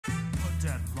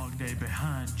day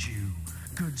behind you.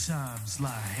 Good times lie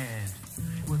ahead.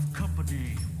 With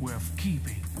company worth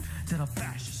keeping, that'll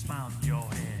bash a smile on your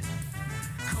head.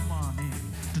 Come on in,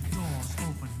 the door's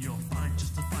open, you'll find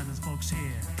just the finest folks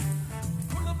here.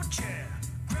 Pull up a chair,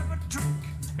 grab a drink,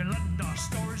 and lend our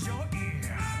stories your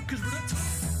ear. Cause we're the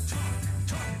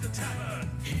talk at the tavern.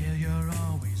 Here you're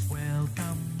always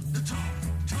welcome. The talk at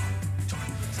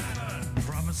the tavern.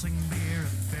 Promising beer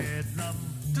and bedlam.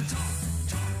 The talk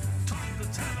at the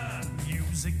tavern.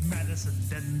 Music, medicine,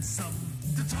 then some.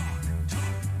 The talk at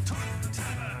the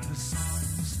tavern. The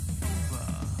song's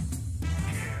over.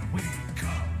 Here we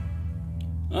come.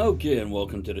 Okay, and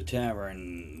welcome to the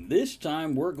tavern. This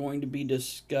time we're going to be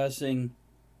discussing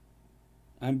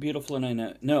I'm beautiful and I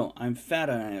know. No, I'm fat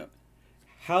and I know.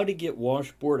 How to get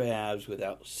washboard abs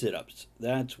without sit-ups.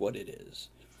 That's what it is.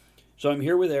 So I'm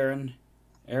here with Aaron.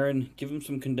 Aaron, give him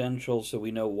some credentials so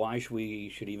we know why we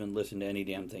should even listen to any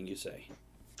damn thing you say.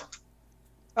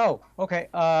 Oh, okay.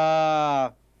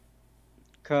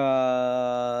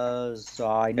 'Cause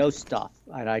I know stuff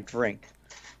and I drink.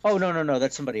 Oh, no,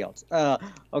 that's somebody else.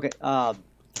 Okay. I thought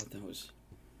that was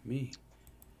me.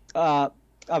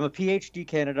 I'm a PhD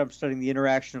candidate. I'm studying the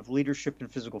interaction of leadership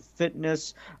and physical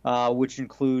fitness, which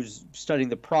includes studying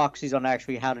the proxies on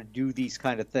actually how to do these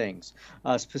kind of things,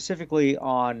 specifically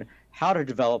on how to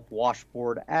develop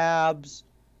washboard abs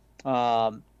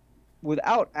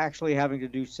without actually having to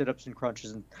do sit-ups and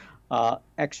crunches and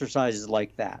exercises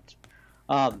like that.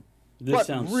 This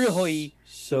sounds really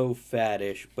so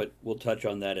faddish, but we'll touch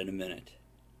on that in a minute.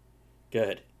 Go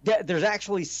ahead. There's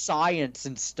actually science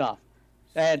and stuff.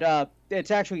 And it's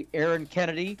actually Aaron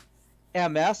Kennedy,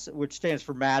 MS, which stands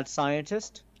for Mad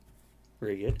Scientist.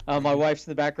 Very good. My wife's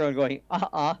in the background going,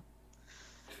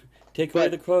 Take away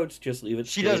the quotes, just leave it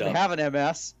She doesn't have an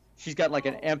MS. She's got like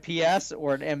an MPS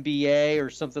or an MBA or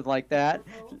something like that.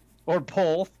 Or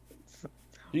both.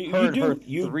 You do have a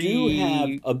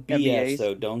BS, MBAs.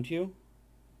 Though, don't you?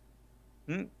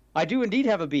 I do indeed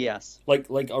have a BS.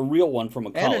 Like a real one from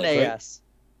a college, and an AS.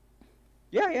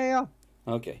 Right? Yeah.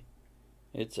 Okay.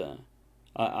 It's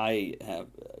I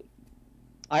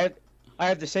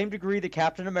have the same degree that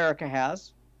Captain America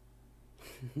has.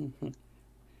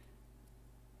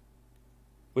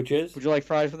 Which is? Would you like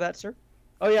fries with that, sir?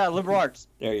 Oh yeah, liberal arts.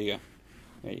 There you go.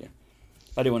 I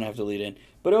didn't want to have to lead in.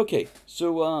 But okay,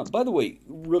 so by the way,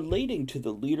 relating to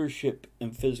the leadership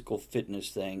and physical fitness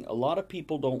thing, a lot of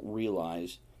people don't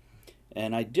realize,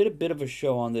 and I did a bit of a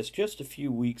show on this just a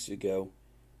few weeks ago,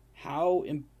 how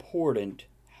important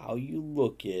how you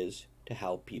look is to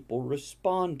how people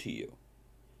respond to you.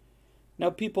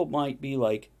 Now, people might be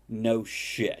like, no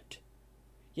shit.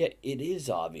 Yeah, it is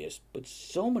obvious, but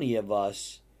so many of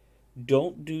us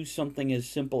don't do something as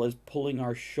simple as pulling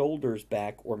our shoulders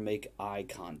back or make eye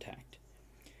contact.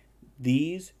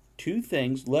 These two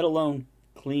things, let alone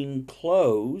clean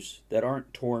clothes that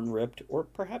aren't torn, ripped, or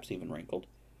perhaps even wrinkled,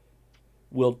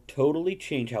 will totally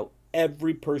change how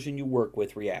every person you work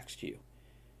with reacts to you.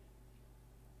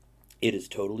 It is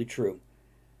totally true.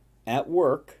 At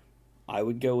work, I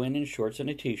would go in shorts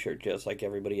and a t-shirt just like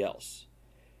everybody else.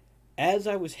 As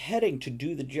I was heading to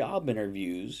do the job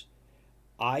interviews,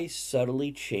 I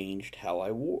subtly changed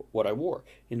what I wore.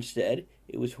 Instead,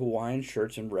 it was Hawaiian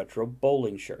shirts and retro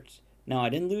bowling shirts. Now, I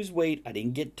didn't lose weight, I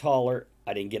didn't get taller,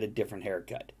 I didn't get a different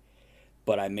haircut.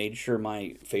 But I made sure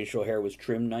my facial hair was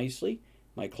trimmed nicely,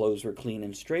 my clothes were clean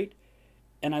and straight,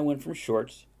 and I went from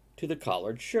shorts to the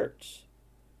collared shirts.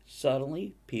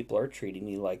 Suddenly, people are treating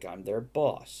me like I'm their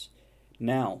boss.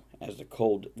 Now, as the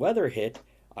cold weather hit,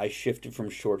 I shifted from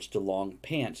shorts to long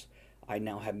pants. I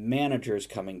now have managers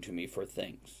coming to me for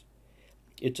things.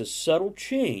 It's a subtle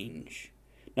change.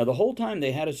 Now, the whole time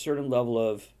they had a certain level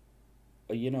of,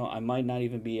 I might not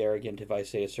even be arrogant if I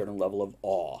say a certain level of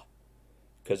awe.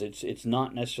 Because it's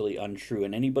not necessarily untrue.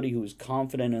 And anybody who's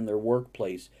confident in their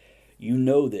workplace, you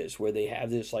know this, where they have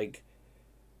this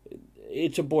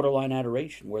it's a borderline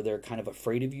adoration where they're kind of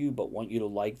afraid of you but want you to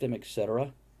like them,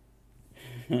 etc.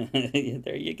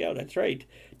 There you go. That's right.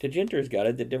 Tajanter's got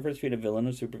it. The difference between a villain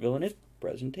and a supervillain is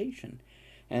presentation.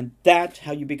 And that's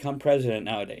how you become president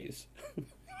nowadays.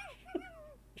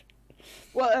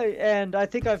 Well, and I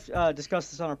think I've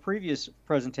discussed this on a previous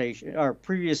presentation, or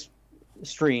previous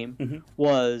stream,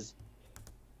 was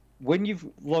when you've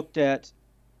looked at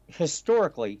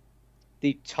historically,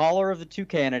 the taller of the two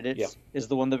candidates is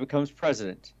the one that becomes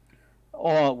president.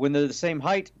 When they're the same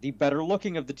height, the better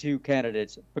looking of the two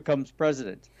candidates becomes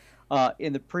president.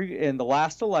 In the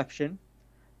last election,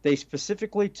 they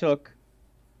specifically took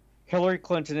Hillary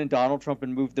Clinton and Donald Trump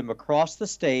and moved them across the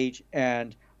stage,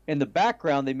 and in the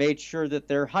background they made sure that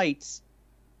their heights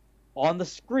on the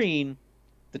screen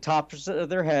the tops of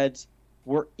their heads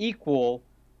were equal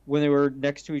when they were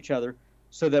next to each other,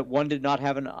 so that one did not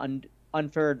have an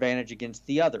unfair advantage against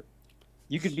the other.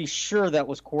 You could be sure that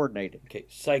was coordinated. Okay,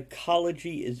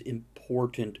 psychology is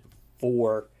important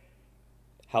for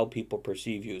how people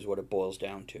perceive you is what it boils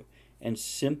down to. And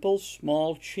simple,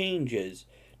 small changes.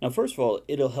 Now, first of all,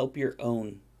 it'll help your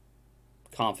own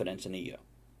confidence and ego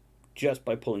just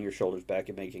by pulling your shoulders back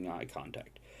and making eye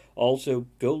contact. Also,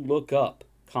 go look up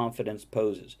confidence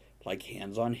poses, like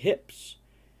hands on hips.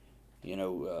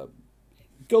 Go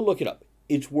look it up.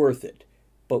 It's worth it.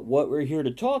 But what we're here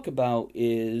to talk about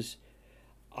is,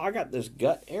 I got this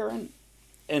gut, Aaron,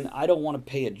 and I don't want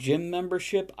to pay a gym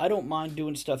membership. I don't mind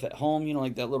doing stuff at home,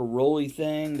 like that little rolly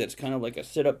thing that's kind of like a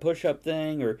sit-up, push-up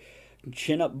thing, or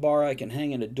chin-up bar I can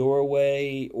hang in a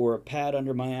doorway, or a pad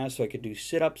under my ass so I could do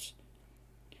sit-ups.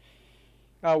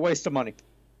 Waste of money.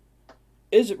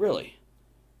 Is it really?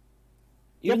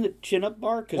 Even the chin-up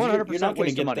bar? Because you're not going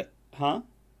to get money. that. Huh?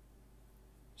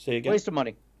 Say again? Waste of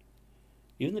money.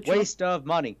 Even the waste of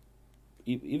money.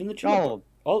 Even the chin-up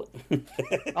bar?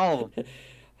 All of them.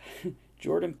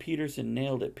 Jordan Peterson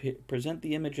nailed it. Present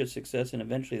the image of success, and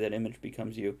eventually that image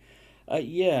becomes you.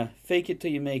 Yeah, fake it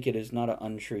till you make it is not an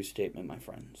untrue statement, my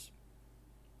friends.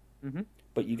 Mm-hmm.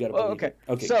 But you got to believe it.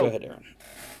 Okay, so, go ahead, Aaron.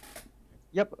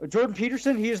 Yep, Jordan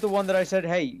Peterson, he is the one that I said,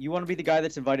 hey, you want to be the guy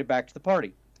that's invited back to the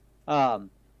party. Okay.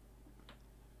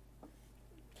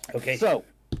 So,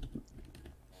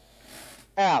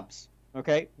 abs,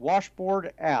 okay?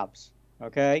 Washboard abs,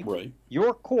 okay? Right.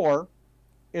 Your core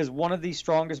is one of the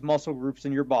strongest muscle groups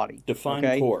in your body. Define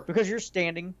okay? core. Because you're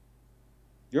standing,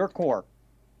 your core,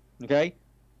 okay?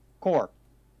 Core.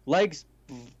 Legs,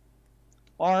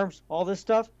 arms, all this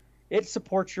stuff, it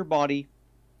supports your body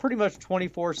pretty much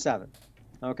 24/7,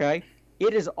 okay?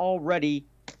 It is already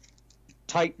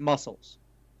tight muscles,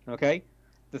 okay?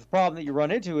 The problem that you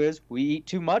run into is we eat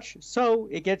too much, so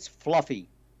it gets fluffy.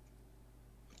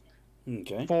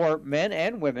 Okay. For men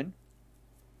and women,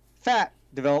 fat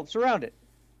develops around it.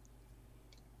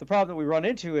 The problem that we run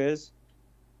into is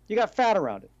you got fat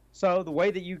around it. So the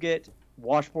way that you get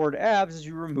washboard abs is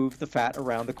you remove the fat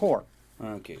around the core.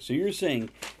 Okay, so you're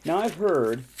saying, now I've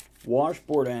heard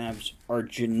washboard abs are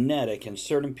genetic and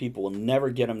certain people will never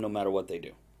get them no matter what they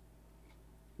do.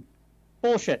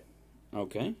 Bullshit.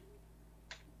 Okay.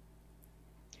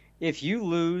 If you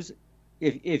lose,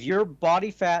 if your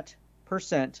body fat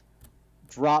percent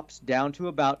drops down to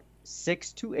about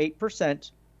 6 to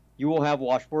 8%, you will have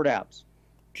washboard abs.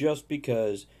 Just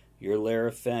because your layer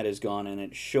of fat is gone and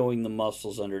it's showing the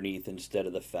muscles underneath instead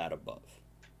of the fat above.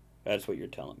 That's what you're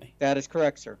telling me. That is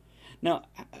correct, sir. Now,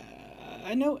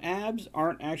 I know abs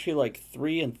aren't actually like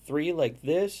 3 and 3 like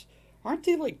this. Aren't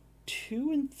they like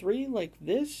 2 and 3 like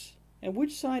this? And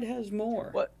which side has more?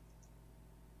 What?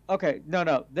 Okay,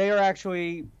 no. They are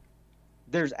actually,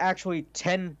 there's actually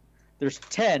 10, there's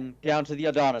 10 down to the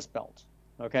Adonis belt.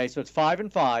 Okay, so it's 5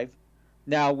 and 5.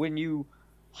 Now, when you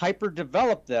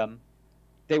hyperdevelop them,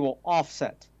 they will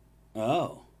offset.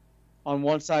 Oh. On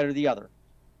one side or the other.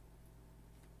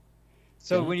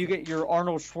 So when you get your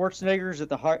Arnold Schwarzenegger's at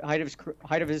the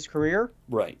height of his career,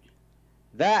 right,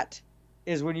 that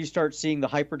is when you start seeing the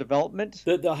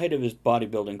hyperdevelopment. The height of his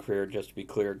bodybuilding career, just to be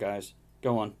clear, guys.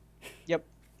 Go on. Yep.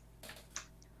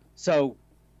 So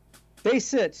they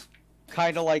sit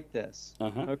kind of like this.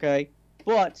 Okay,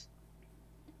 but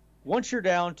once you're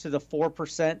down to the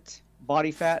 4%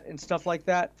 body fat and stuff like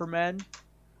that for men,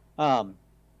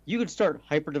 you can start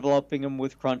hyperdeveloping them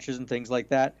with crunches and things like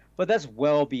that. But that's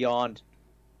well beyond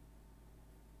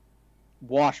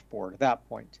washboard at that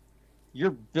point. You're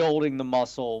building the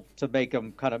muscle to make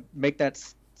them kind of make that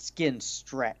skin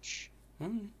stretch.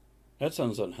 That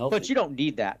sounds unhealthy. But you don't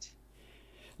need that.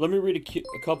 Let me read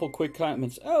a couple quick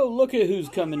comments. Oh, look at who's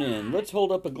coming in. Let's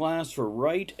hold up a glass for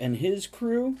Wright and his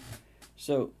crew.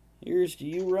 So, here's to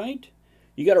you, Wright.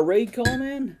 You got a raid call,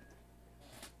 man?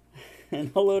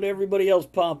 And hello to everybody else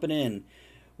popping in.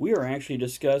 We are actually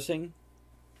discussing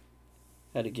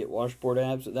how to get washboard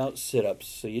abs without sit-ups.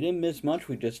 So you didn't miss much.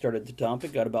 We just started the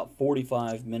topic. Got about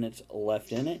 45 minutes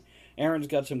left in it. Aaron's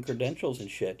got some credentials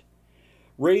and shit.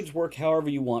 Raids work however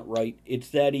you want, right? It's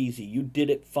that easy. You did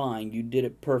it fine. You did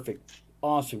it perfect.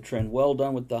 Awesome, Trent. Well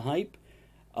done with the hype.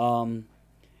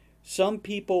 Some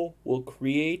people will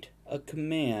create a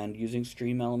command using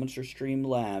Stream Elements or Stream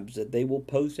Labs that they will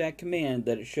post that command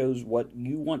that it shows what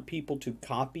you want people to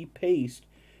copy paste.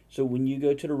 So when you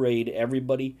go to the raid,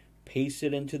 everybody paste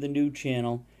it into the new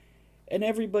channel, and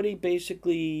everybody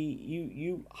basically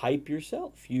you hype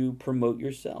yourself, you promote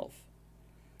yourself.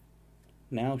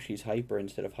 Now she's hyper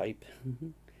instead of hype.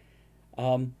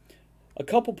 A A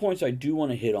couple points I do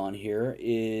want to hit on here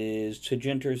is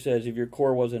Tajinter says if your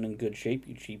core wasn't in good shape,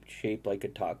 you'd keep shape like a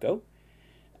taco.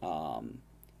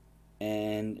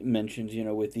 And mentions,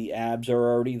 with the abs are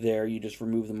already there, you just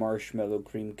remove the marshmallow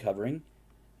cream covering.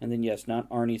 And then, yes, not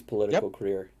Arnie's political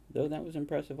career, though that was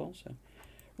impressive also.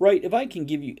 Right, if I can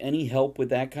give you any help with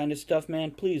that kind of stuff,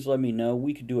 man, please let me know.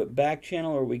 We could do it back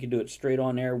channel or we could do it straight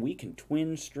on air. We can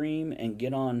twin stream and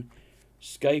get on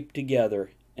Skype together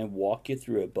and walk you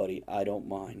through it, buddy. I don't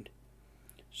mind.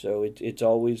 So it's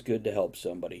always good to help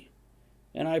somebody.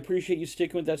 And I appreciate you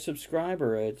sticking with that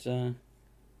subscriber. It's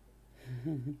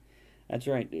That's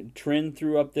right. Trin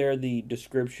threw up there the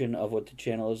description of what the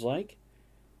channel is like.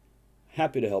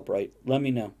 Happy to help, right? Let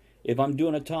me know. If I'm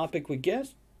doing a topic with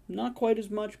guests, not quite as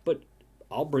much, but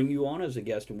I'll bring you on as a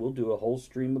guest and we'll do a whole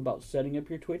stream about setting up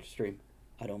your Twitch stream.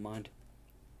 I don't mind.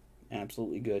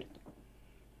 Absolutely good.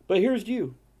 But here's to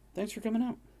you. Thanks for coming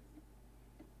out.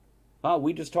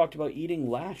 We just talked about eating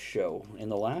last show in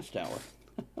the last hour.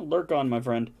 Lurk on, my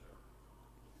friend.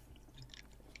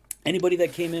 Anybody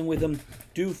that came in with them,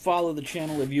 do follow the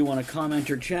channel if you want to comment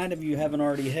or chat if you haven't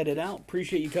already headed out.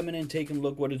 Appreciate you coming in, taking a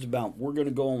look what it's about. We're going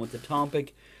to go on with the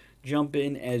topic. Jump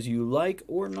in as you like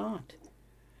or not.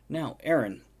 Now,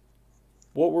 Aaron,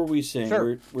 what were we saying?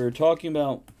 Sure. We were talking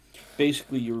about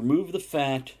basically you remove the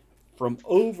fat from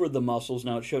over the muscles.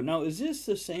 Now, is this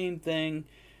the same thing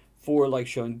for like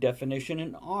showing definition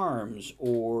in arms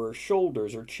or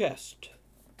shoulders or chest?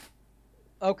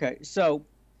 Okay, so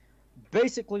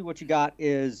basically what you got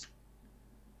is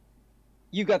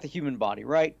you got the human body,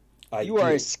 right? You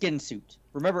are a skin suit.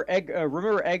 Remember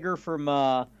Edgar from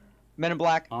Men in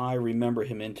Black? I remember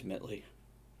him intimately.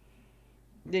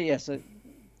 Yes,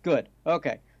 good.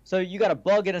 Okay, so you got a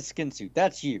bug in a skin suit.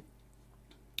 That's you.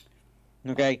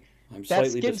 Okay, I'm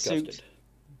slightly that skin disgusted. suit.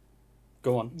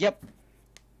 Go on. Yep.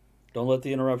 Don't let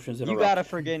the interruptions interrupt. You gotta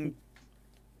friggin'.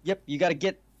 Yep, you gotta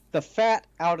get the fat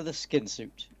out of the skin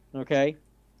suit. Okay.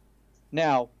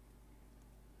 Now,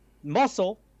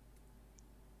 muscle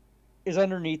is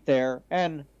underneath there,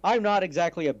 and I'm not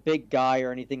exactly a big guy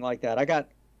or anything like that. I got,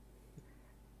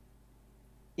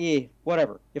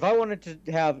 whatever. If I wanted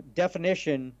to have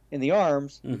definition in the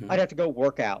arms, I'd have to go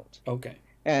work out. Okay.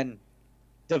 And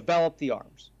develop the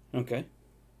arms. Okay.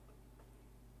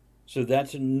 So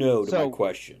that's a no to my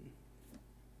question.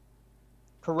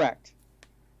 Correct.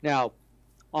 Now,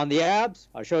 on the abs,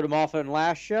 I showed them off in the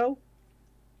last show.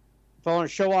 If I want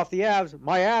to show off the abs,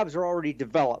 my abs are already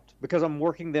developed because I'm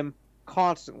working them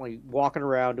constantly, walking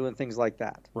around, doing things like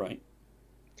that. Right.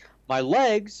 My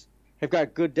legs have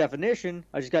got good definition.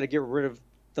 I just got to get rid of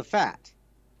the fat.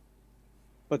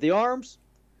 But the arms,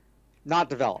 not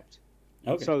developed.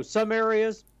 Okay. So some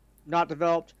areas, not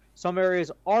developed. Some areas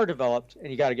are developed,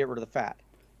 and you got to get rid of the fat.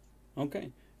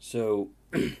 Okay. So,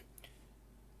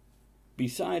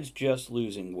 besides just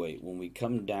losing weight, when we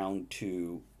come down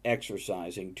to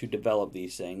exercising to develop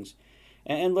these things,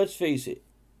 and let's face it,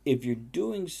 if you're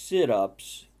doing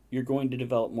sit-ups, you're going to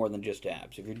develop more than just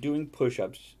abs. If you're doing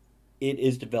push-ups, it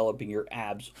is developing your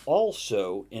abs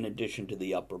also in addition to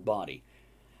the upper body.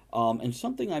 And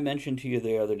something I mentioned to you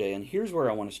the other day, and here's where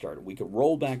I want to start. We could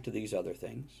roll back to these other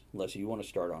things, unless you want to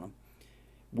start on them.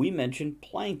 We mentioned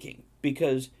planking,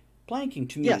 because planking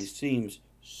to me seems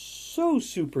so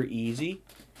super easy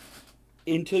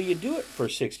until you do it for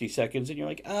 60 seconds and you're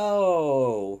like,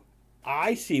 oh,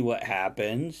 I see what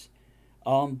happens.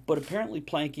 But apparently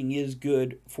planking is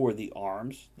good for the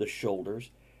arms, the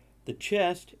shoulders, the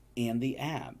chest, and the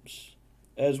abs,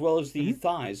 as well as the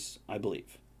thighs, I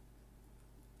believe.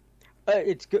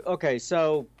 It's good. Okay,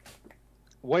 so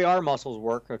way our muscles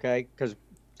work, okay, because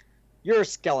you're a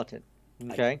skeleton,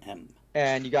 okay, I am.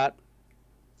 and you got,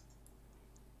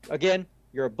 again,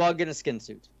 you're a bug in a skin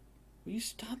suit. Will you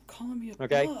stop calling me a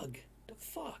Okay. bug? The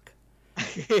fuck?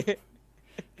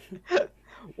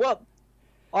 Well,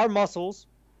 our muscles,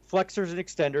 flexors and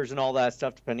extenders and all that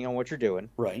stuff, depending on what you're doing.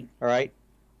 Right. All right.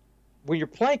 When you're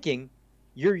planking,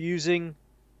 you're using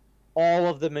all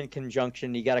of them in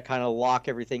conjunction. You got to kind of lock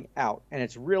everything out. And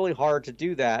it's really hard to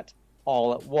do that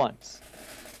all at once.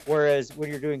 Whereas when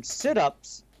you're doing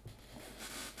sit-ups,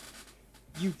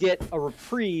 you get a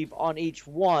reprieve on each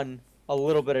one a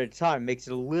little bit at a time. Makes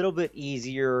it a little bit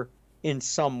easier in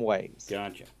some ways.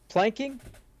 Gotcha. Planking,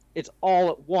 it's all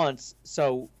at once,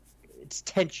 so it's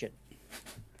tension.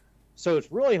 So it's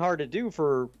really hard to do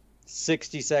for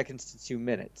 60 seconds to 2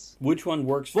 minutes. Which one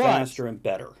works But- faster and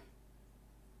better?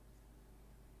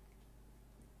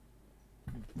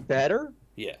 Better?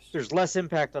 Yes. There's less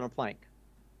impact on a plank.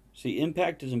 See,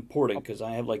 impact is important because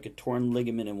I have like a torn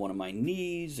ligament in one of my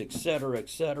knees, etc.,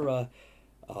 etc.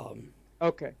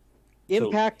 Okay.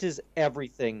 Impact is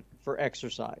everything for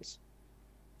exercise.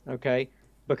 Okay?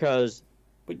 Because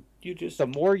but you just the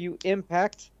more you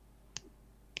impact,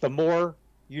 the more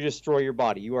you destroy your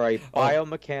body. You are a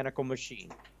biomechanical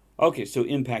machine. Okay, so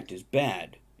impact is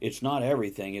bad. It's not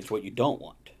everything, it's what you don't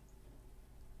want.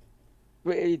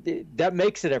 That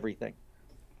makes it everything.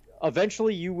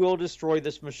 Eventually, you will destroy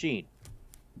this machine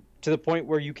to the point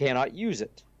where you cannot use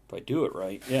it. If I do it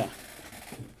right, yeah.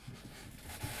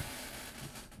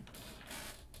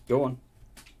 Go on.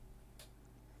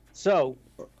 So,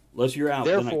 unless you're out,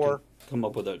 therefore, then I can come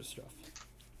up with other stuff.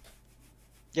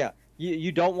 Yeah,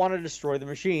 you don't want to destroy the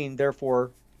machine.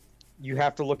 Therefore, you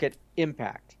have to look at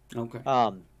impact. Okay.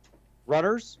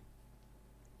 Runners,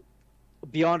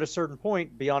 beyond a certain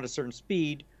point, beyond a certain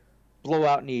speed, blow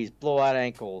out knees, blow out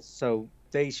ankles. So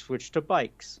they switch to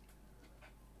bikes.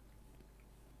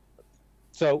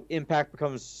 So impact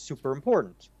becomes super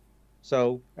important.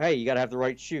 So, hey, you got to have the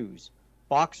right shoes.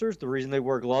 Boxers, the reason they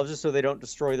wear gloves is so they don't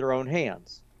destroy their own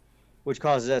hands, which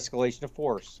causes escalation of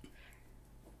force.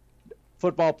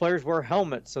 Football players wear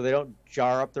helmets so they don't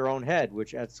jar up their own head,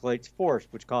 which escalates force,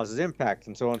 which causes impact,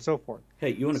 and so on and so forth. Hey,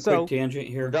 you want a quick tangent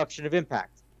here? Reduction of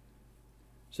impact.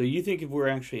 So you think if we're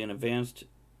actually an advanced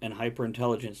and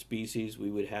hyper-intelligent species,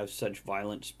 we would have such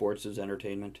violent sports as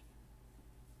entertainment?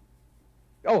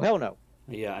 Oh, hell no.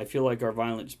 Yeah, I feel like our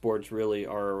violent sports really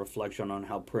are a reflection on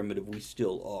how primitive we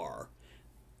still are.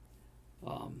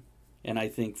 And I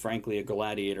think, frankly, a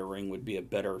gladiator ring would be a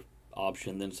better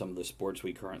option than some of the sports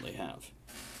we currently have.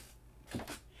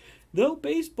 Though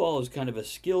baseball is kind of a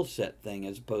skill set thing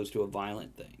as opposed to a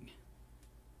violent thing.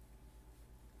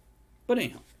 But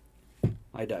anyhow,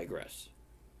 I digress.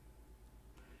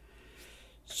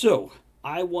 So,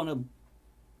 I want to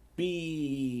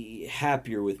be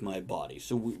happier with my body.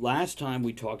 So last time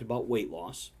we talked about weight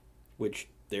loss, which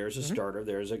there's a starter,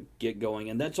 there's a get going,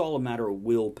 and that's all a matter of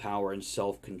willpower and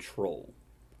self-control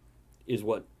is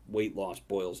what weight loss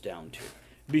boils down to.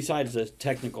 Besides the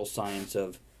technical science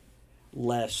of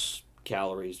less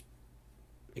calories,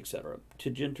 etc.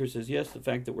 Tejinter says, yes, the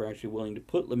fact that we're actually willing to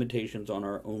put limitations on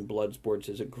our own blood sports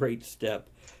is a great step.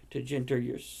 Tejinter,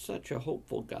 you're such a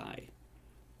hopeful guy.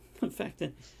 The fact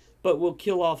that, but we'll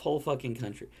kill off whole fucking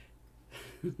country.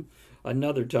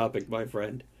 Another topic, my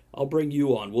friend. I'll bring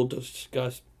you on. We'll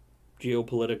discuss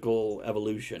geopolitical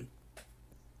evolution.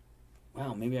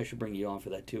 Wow, maybe I should bring you on for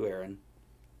that too, Aaron.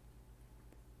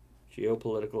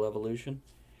 Geopolitical evolution?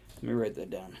 Let me write that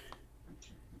down.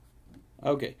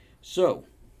 Okay, so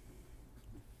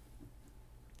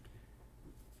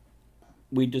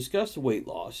we discussed weight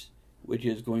loss, which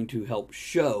is going to help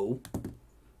show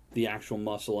the actual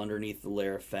muscle underneath the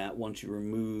layer of fat once you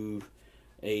remove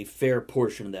a fair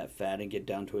portion of that fat and get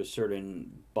down to a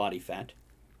certain body fat.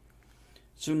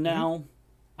 So now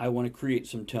I want to create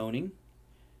some toning.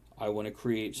 I want to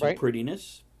create some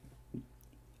prettiness.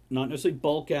 Not necessarily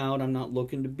bulk out. I'm not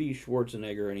looking to be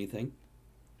Schwarzenegger or anything.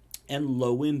 And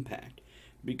low impact.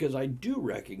 Because I do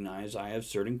recognize I have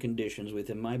certain conditions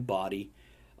within my body,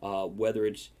 whether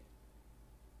it's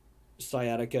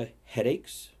sciatica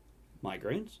headaches,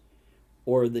 migraines,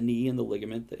 or the knee and the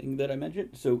ligament thing that I mentioned.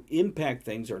 So impact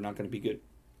things are not going to be good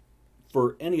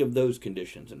for any of those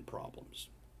conditions and problems.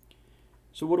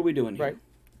 So what are we doing here? Right.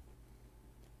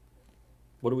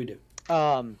 What do we do?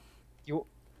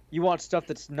 You want stuff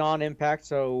that's non-impact,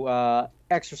 so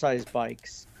exercise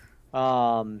bikes,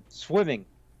 swimming.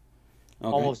 Okay.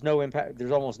 Almost no impact.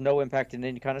 There's almost no impact in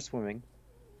any kind of swimming.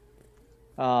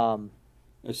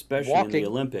 Especially walking. In the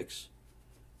Olympics.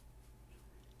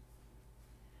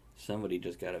 Somebody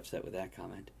just got upset with that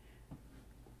comment.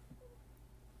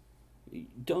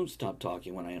 Don't stop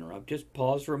talking when I interrupt. Just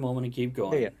pause for a moment and keep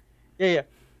going. Yeah.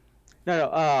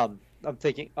 No. I'm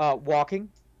thinking walking.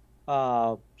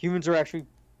 Humans are actually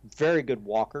very good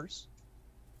walkers.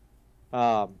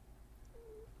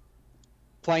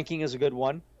 Planking is a good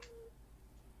one.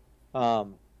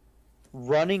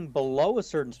 Running below a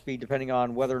certain speed, depending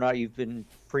on whether or not you've been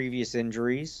previous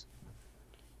injuries.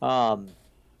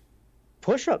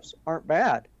 Push-ups aren't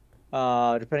bad,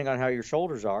 depending on how your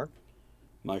shoulders are.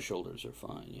 My shoulders are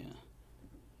fine, yeah.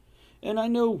 And I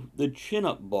know the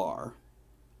chin-up bar,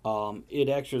 it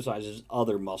exercises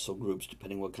other muscle groups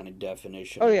depending what kind of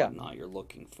definition and whatnot you're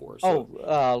looking for. So,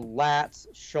 lats,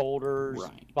 shoulders,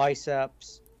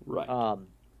 biceps. Right.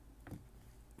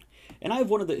 And I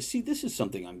have one of the... See, this is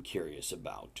something I'm curious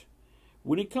about.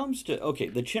 When it comes to... Okay,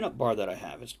 the chin-up bar that I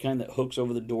have, it's kind of that hooks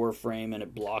over the door frame and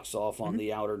it blocks off on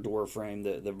the outer door frame,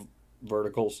 the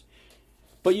verticals.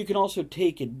 But you can also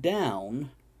take it down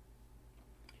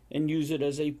and use it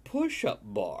as a push-up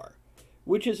bar,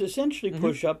 which is essentially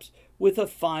push-ups with a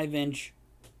 5-inch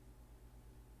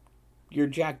you're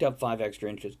jacked up 5 extra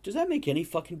inches. Does that make any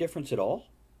fucking difference at all?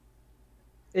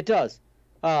 It does.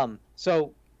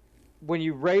 So when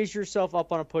you raise yourself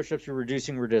up on a push-ups, you're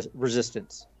reducing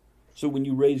resistance. So when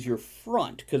you raise your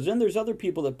front, because then there's other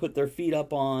people that put their feet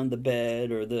up on the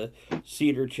bed or the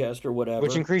cedar chest or whatever.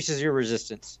 Which increases your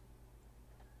resistance.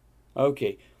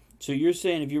 Okay. So you're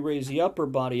saying if you raise the upper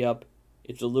body up,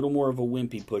 it's a little more of a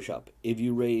wimpy push-up. If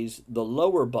you raise the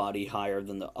lower body higher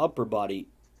than the upper body,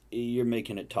 you're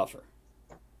making it tougher.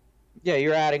 Yeah,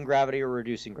 you're adding gravity or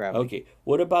reducing gravity. Okay.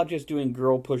 What about just doing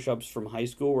girl push-ups from high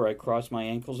school where I cross my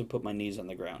ankles and put my knees on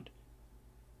the ground?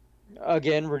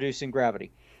 Again, reducing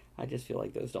gravity. I just feel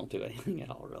like those don't do anything at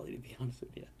all, really, to be honest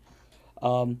with you.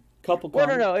 Couple Well,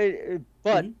 comments.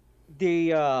 but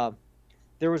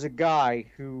there was a guy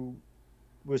who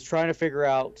was trying to figure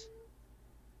out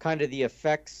kind of the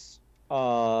effects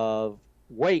of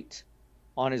weight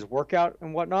on his workout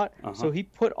and whatnot. So he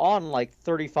put on like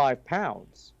 35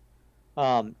 pounds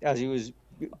as he was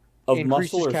Of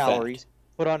increased muscle his or calories. fat?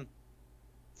 Put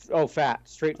on fat,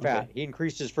 straight fat. Okay. He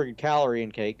increased his freaking calorie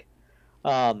intake,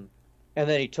 and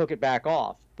then he took it back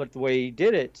off. But the way he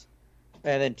did it,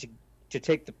 and then to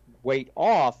take the weight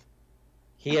off,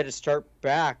 he had to start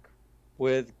back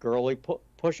with girly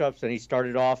push-ups, and he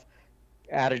started off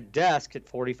at a desk at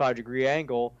 45-degree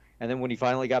angle, and then when he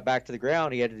finally got back to the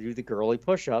ground, he had to do the girly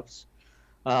push-ups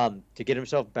to get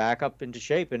himself back up into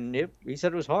shape, and he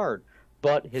said it was hard.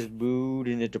 But his mood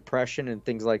and the depression and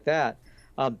things like that,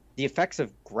 the effects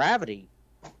of gravity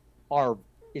are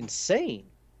insane.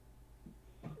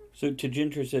 So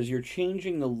Tajintra says you're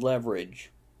changing the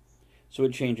leverage, so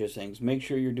it changes things. Make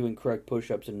sure you're doing correct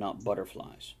push-ups and not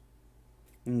butterflies.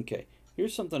 Okay,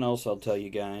 here's something else I'll tell you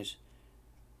guys.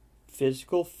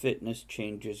 Physical fitness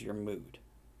changes your mood.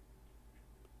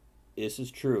 This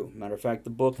is true. Matter of fact, the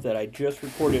book that I just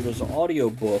recorded as an audio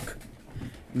book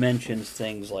mentions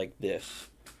things like this.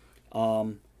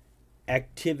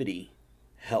 Activity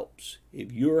helps.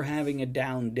 If you're having a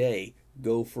down day,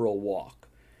 go for a walk.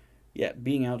 Yeah,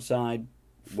 being outside,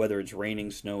 whether it's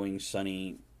raining, snowing,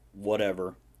 sunny,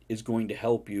 whatever, is going to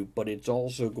help you, but it's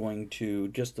also going to,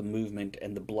 just the movement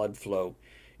and the blood flow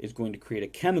is going to create a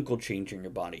chemical change in your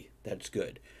body. That's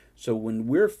good. So when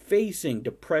we're facing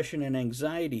depression and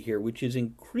anxiety here, which is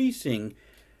increasing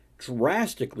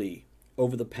drastically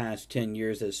over the past 10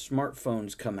 years as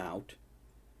smartphones come out,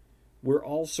 we're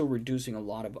also reducing a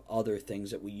lot of other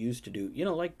things that we used to do. You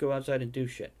know, like go outside and do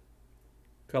shit.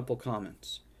 Couple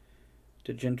comments.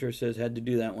 Tajinter says, had to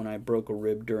do that when I broke a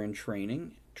rib during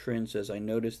training. Trin says, I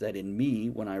noticed that in me,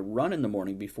 when I run in the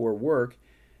morning before work,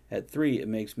 at 3, it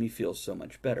makes me feel so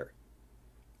much better.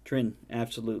 Trin,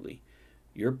 absolutely.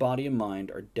 Your body and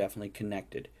mind are definitely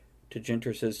connected.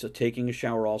 Tajinter says, so taking a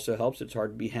shower also helps. It's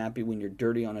hard to be happy when you're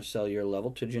dirty on a cellular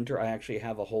level. Tajinter, I actually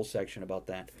have a whole section about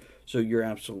that. So you're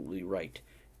absolutely right.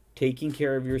 Taking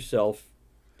care of yourself,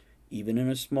 even in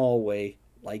a small way,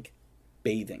 like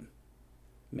bathing,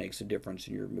 makes a difference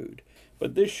in your mood.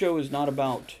 But this show is not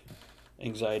about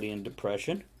anxiety and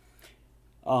depression.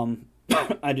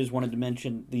 I just wanted to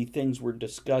mention the things we're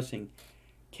discussing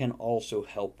can also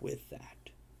help with that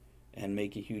and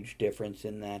make a huge difference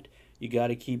in that. You got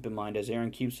to keep in mind, as Aaron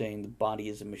keeps saying, the body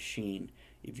is a machine.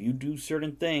 If you do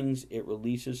certain things, it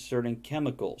releases certain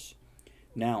chemicals.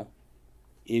 Now,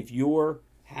 if you're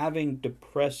having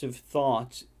depressive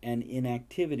thoughts and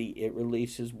inactivity, it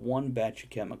releases one batch of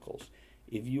chemicals.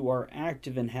 If you are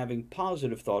active and having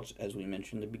positive thoughts, as we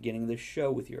mentioned at the beginning of the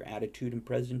show with your attitude and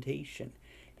presentation,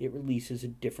 it releases a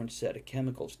different set of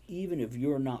chemicals. Even if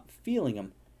you're not feeling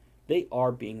them, they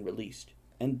are being released.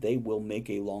 And they will make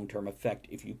a long-term effect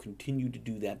if you continue to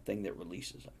do that thing that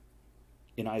releases them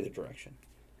in either direction.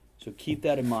 So keep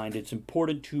that in mind. It's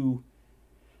important to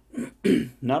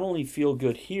not only feel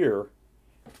good here,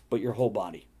 but your whole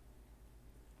body.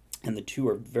 And the two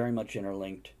are very much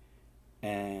interlinked.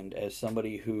 And as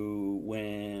somebody who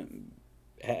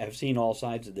have seen all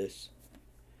sides of this,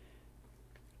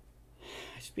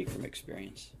 I speak from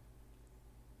experience.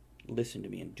 Listen to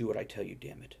me and do what I tell you,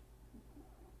 damn it.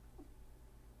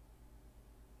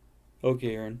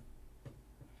 Okay, Aaron.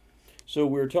 So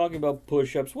we're talking about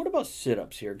push-ups. What about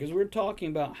sit-ups here? Because we're talking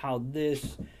about how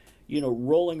this,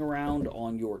 rolling around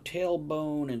on your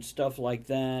tailbone and stuff like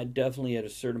that, definitely at a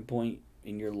certain point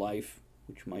in your life,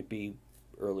 which might be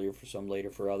earlier for some, later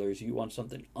for others, you want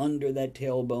something under that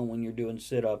tailbone when you're doing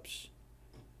sit-ups.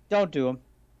 Don't do them.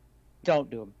 Don't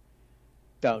do them.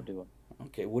 Don't do them.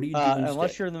 Okay, what do you do instead?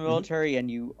 Unless you're in the military and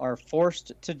you are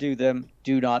forced to do them,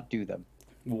 do not do them.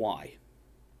 Why?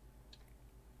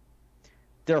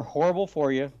 They're horrible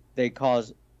for you. They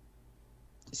cause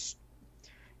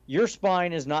Your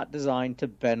spine is not designed to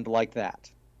bend like that.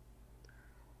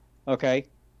 Okay?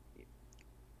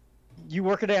 You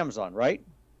work at Amazon, right?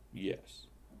 Yes.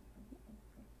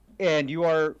 And you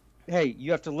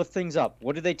have to lift things up.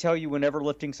 What do they tell you whenever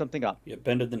lifting something up? Yeah,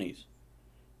 bend at the knees.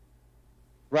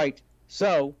 Right.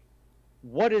 So,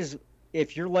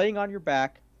 if you're laying on your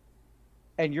back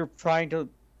and you're trying to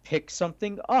pick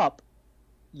something up,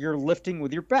 you're lifting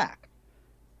with your back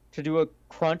to do a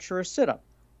crunch or a sit-up.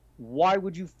 Why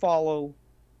would you follow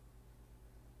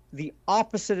the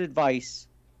opposite advice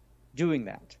doing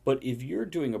that? But if you're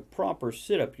doing a proper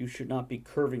sit-up, you should not be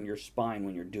curving your spine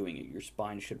when you're doing it. Your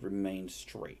spine should remain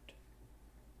straight.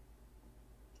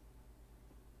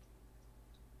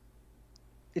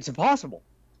 It's impossible.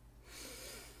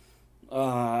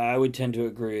 I would tend to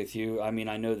agree with you. I mean,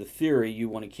 I know the theory. You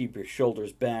want to keep your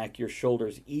shoulders back, your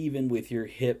shoulders even with your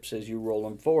hips as you roll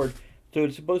them forward. So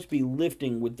it's supposed to be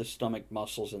lifting with the stomach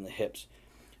muscles and the hips.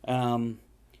 And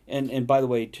by the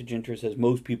way, Tajinter says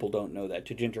most people don't know that.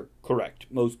 Tajinter, correct.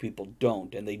 Most people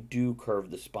don't, and they do curve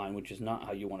the spine, which is not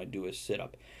how you want to do a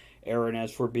sit-up. Aaron,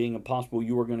 as for being impossible,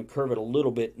 you are going to curve it a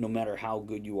little bit no matter how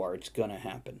good you are. It's going to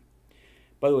happen.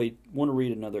 By the way, I want to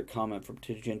read another comment from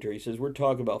Tajinter. He says, we're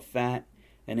talking about fat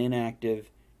and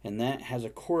inactive, and that has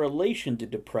a correlation to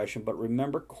depression, but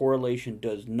remember, correlation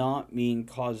does not mean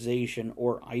causation,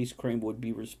 or ice cream would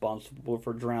be responsible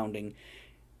for drowning.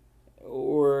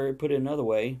 Or put it another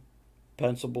way,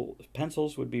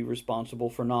 pencils would be responsible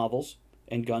for novels,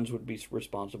 and guns would be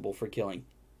responsible for killing.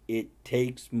 It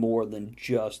takes more than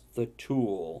just the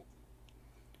tool.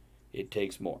 It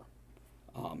takes more.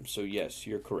 So yes,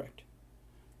 you're correct.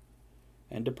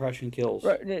 And depression kills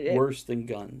worse than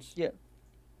guns. Yeah.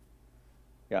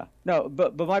 Yeah. No,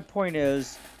 but my point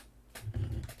is,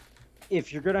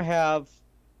 if you're going to have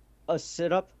a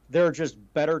sit-up, there are just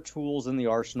better tools in the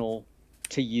arsenal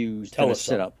to use than a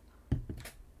sit-up.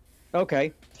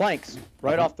 Okay, planks,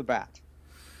 right off the bat.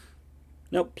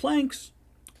 Now, planks,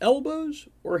 elbows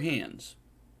or hands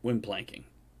when planking?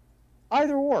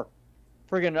 Either or.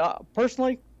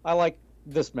 Personally, I like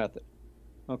this method.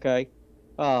 Okay?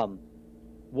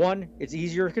 One, it's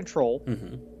easier to control.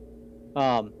 Mm-hmm.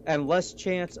 And less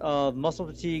chance of muscle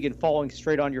fatigue and falling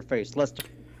straight on your face. Less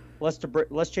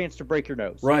chance to break your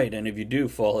nose. Right, and if you do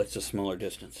fall, it's a smaller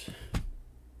distance.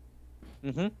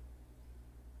 Mm-hmm.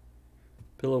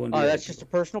 Pillow and that's just a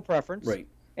personal preference. Right.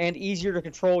 And easier to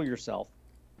control yourself.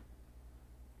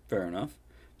 Fair enough.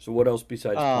 So what else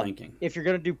besides planking? If you're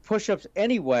going to do push-ups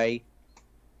anyway,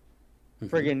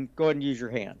 friggin' go ahead and use your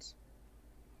hands.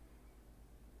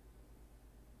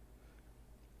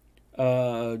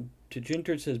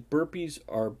 Tajinter says burpees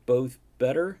are both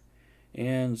better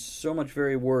and so much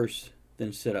very worse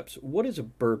than sit-ups. What is a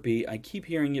burpee? I keep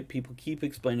hearing it. People keep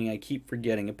explaining. I keep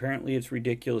forgetting. Apparently it's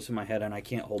ridiculous in my head and I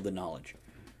can't hold the knowledge.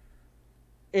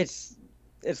 It's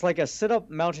like a sit-up,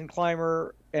 mountain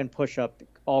climber, and push-up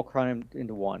all crammed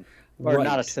into one. Or right.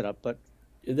 Not a sit-up, but...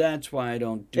 That's why I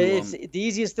don't do them. The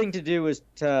easiest thing to do is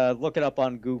to look it up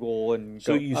on Google and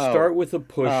So you start with a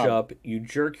push-up, you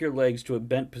jerk your legs to a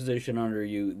bent position under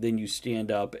you, then you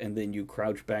stand up, and then you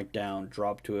crouch back down,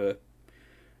 drop to a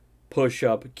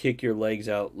push-up, kick your legs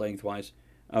out lengthwise.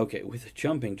 Okay, with a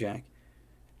jumping jack.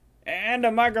 And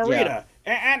a margarita,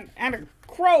 and a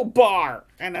crowbar,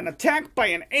 and an attack by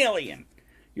an alien.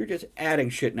 You're just adding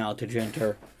shit now to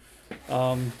Jinter.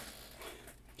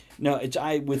 No,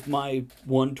 with my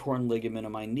one torn ligament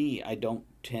in my knee, I don't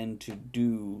tend to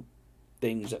do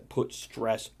things that put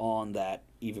stress on that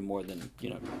even more than,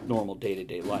 normal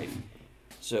day-to-day life.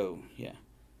 So, yeah.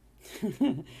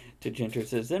 Tajinter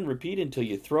says, then repeat until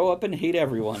you throw up and hate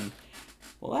everyone.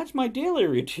 Well, that's my daily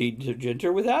routine,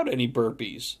 Tajinter, without any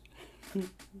burpees.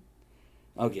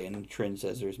 Okay, and Trin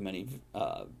says there's many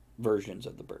versions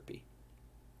of the burpee.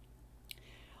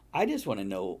 I just want to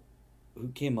know who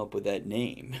came up with that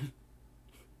name.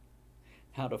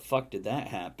 How the fuck did that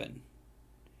happen?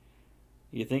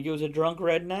 You think it was a drunk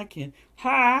redneck?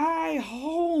 Hi,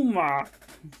 Homer.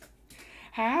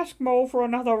 Ask Mo for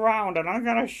another round and I'm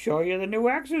going to show you the new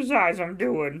exercise I'm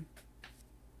doing.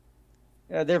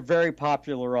 They're very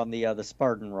popular on the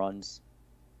Spartan runs.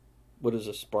 What is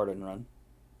a Spartan run?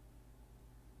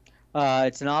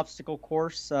 It's an obstacle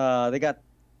course. They got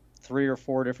 3 or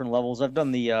 4 different levels. I've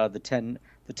done the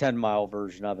 10-mile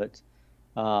version of it.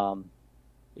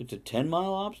 It's a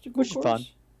 10-mile obstacle course? Which is fun.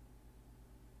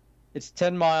 It's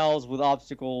 10 miles with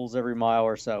obstacles every mile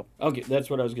or so. Okay, that's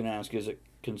what I was going to ask. Is it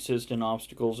consistent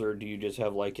obstacles, or do you just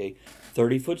have like a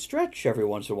 30-foot stretch every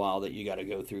once in a while that you got to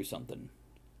go through something?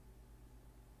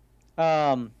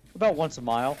 About once a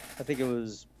mile. I think it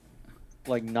was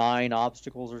like 9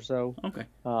 obstacles or so. Okay.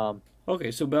 Um,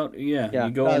 Okay, so about, yeah, yeah,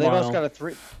 you go a they've mile. also got a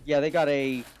 3. Yeah, they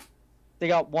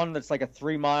got one that's like a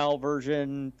 3-mile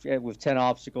version with 10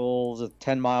 obstacles, a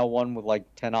 10-mile one with like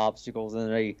 10 obstacles,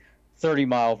 and a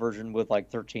 30-mile version with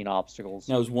like 13 obstacles.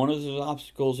 Now, is one of those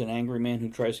obstacles an angry man who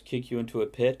tries to kick you into a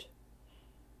pit?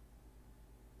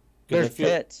 There's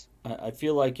pits. I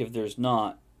feel like if there's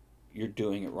not, you're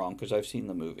doing it wrong, because I've seen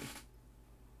the movie.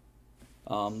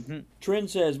 Trin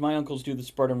says, my uncles do the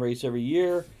Spartan race every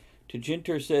year.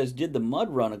 Tajinter says, did the mud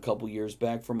run a couple years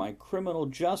back for my criminal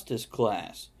justice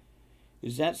class.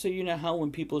 Is that so you know how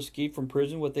when people escape from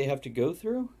prison what they have to go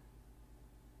through?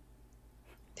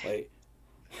 Hey,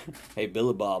 hey,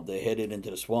 Billy Bob, they headed into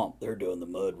the swamp. They're doing the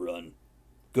mud run.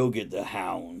 Go get the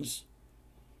hounds.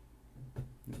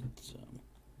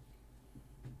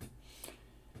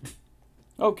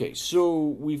 Okay, so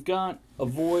we've got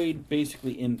avoid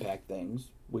basically impact things,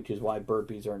 which is why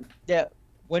burpees are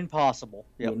when possible.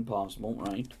 Yep. when possible,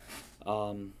 right?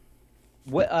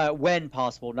 When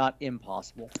possible, not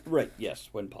impossible. Right, yes,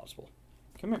 when possible.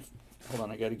 Come here. Hold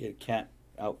on, I gotta get a cat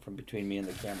out from between me and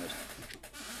the cameras.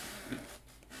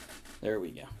 There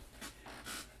we go.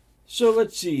 So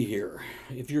let's see here.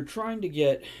 If you're trying to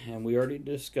get, and we already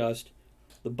discussed,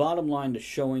 the bottom line to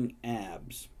showing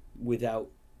abs without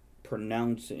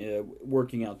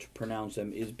working out to pronounce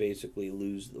them is basically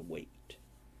lose the weight.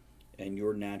 And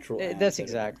your natural abs That's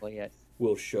exactly it.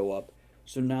 will show up.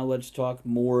 So now let's talk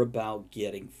more about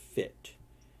getting fit.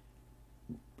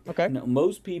 Okay. Now,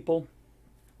 most people,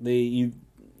 when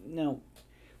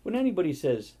anybody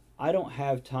says, I don't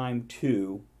have time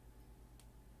to,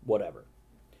 whatever,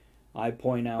 I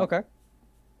point out, okay,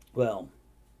 well,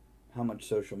 how much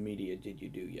social media did you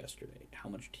do yesterday? How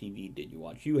much TV did you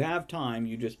watch? You have time,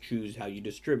 you just choose how you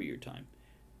distribute your time.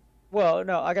 Well,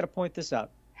 no, I got to point this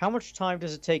out. How much time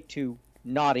does it take to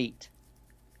not eat?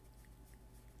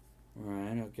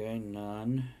 Right, okay,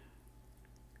 none.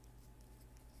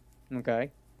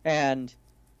 Okay. And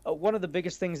one of the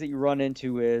biggest things that you run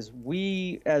into is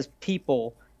we as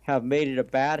people have made it a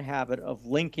bad habit of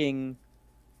linking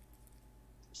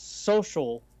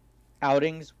social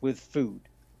outings with food.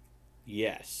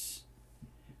 Yes.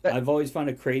 I've always found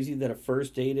it crazy that a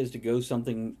first date is to go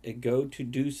to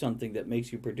do something that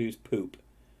makes you produce poop.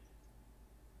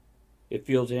 It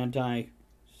feels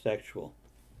anti-sexual.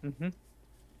 Mm-hmm.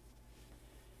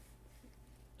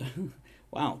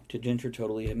 Wow, Ginger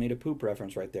totally made a poop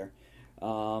reference right there.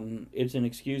 It's an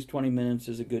excuse. 20 minutes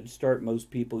is a good start. Most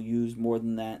people use more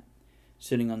than that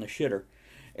sitting on the shitter.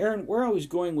 Aaron, where I was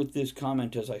going with this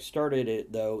comment as I started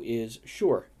it, though, is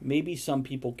sure, maybe some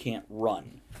people can't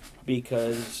run.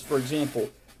 Because, for example,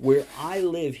 where I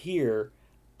live here,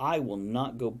 I will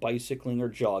not go bicycling or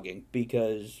jogging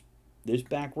because this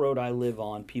back road I live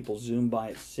on, people zoom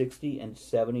by at 60 and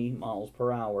 70 miles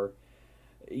per hour.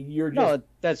 No,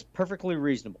 that's perfectly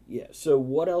reasonable. Yeah, so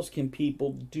what else can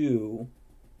people do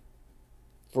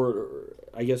for,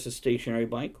 I guess, a stationary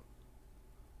bike?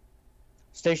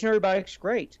 Stationary bike's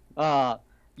great.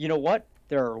 You know what?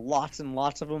 There are lots and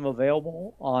lots of them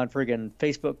available on friggin'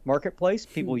 Facebook Marketplace.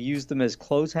 People use them as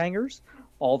clothes hangers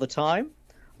all the time.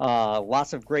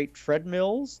 Lots of great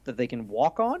treadmills that they can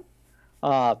walk on.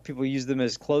 People use them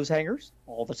as clothes hangers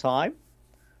all the time.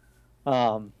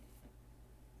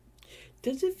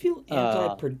 Does it feel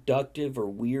anti-productive or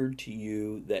weird to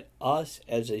you that us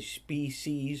as a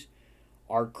species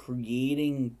are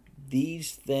creating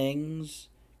these things?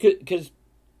 Because,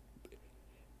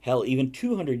 hell, even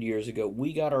 200 years ago,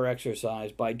 we got our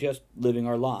exercise by just living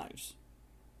our lives.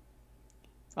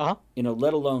 Uh-huh.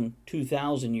 Let alone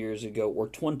 2,000 years ago or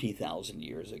 20,000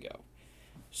 years ago.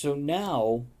 So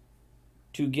now,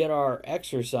 to get our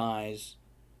exercise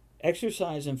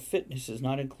and fitness is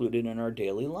not included in our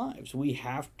daily lives. We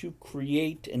have to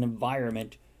create an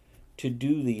environment to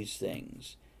do these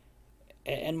things.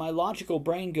 And my logical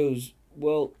brain goes,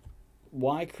 well,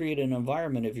 why create an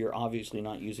environment if you're obviously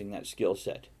not using that skill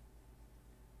set?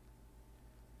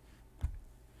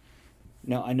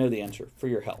 Now, I know the answer. For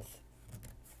your health.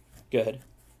 Go ahead.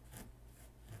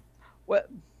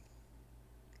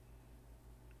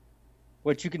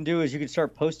 What you can do is you can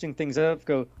start posting things up.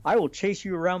 Go, I will chase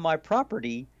you around my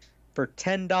property for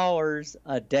 $10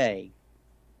 a day.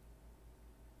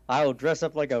 I will dress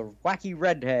up like a wacky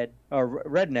redhead or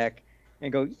redneck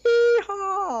and go,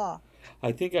 yeehaw!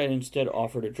 I think I'd instead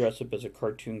offer to dress up as a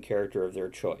cartoon character of their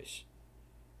choice.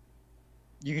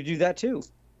 You could do that too,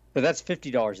 but that's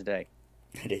 $50 a day.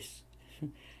 It is.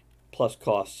 Plus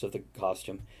costs of the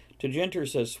costume. Tajenter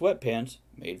says sweatpants,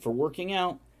 made for working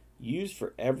out, used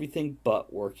for everything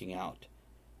but working out.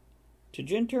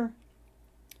 Tajenter,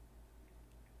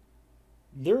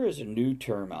 There is a new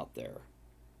term out there.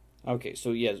 Okay,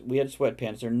 so yes, we had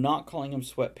sweatpants. They're not calling them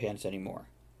sweatpants anymore.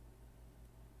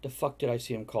 The fuck did I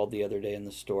see them called the other day in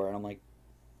the store? And I'm like,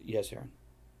 yes, Aaron.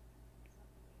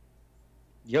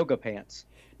 Yoga pants.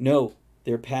 No,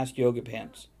 they're past yoga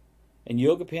pants. And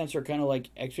yoga pants are kind of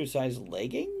like exercise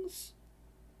leggings.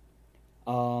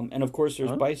 And of course,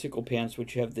 there's bicycle pants,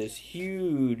 which have this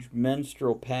huge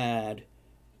menstrual pad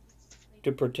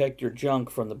to protect your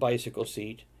junk from the bicycle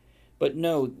seat. But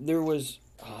no, there was...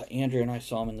 Andrea and I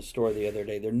saw them in the store the other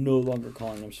day. They're no longer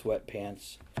calling them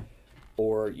sweatpants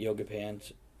or yoga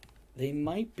pants. They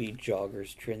might be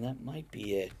joggers, Trin. That might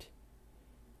be it.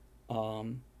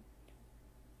 But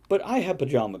I have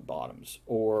pajama bottoms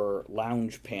or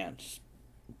lounge pants.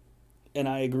 And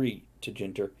I agree to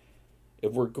Jinter.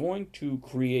 If we're going to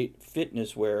create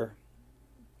fitness wear,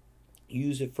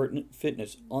 use it for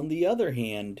fitness. On the other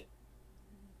hand,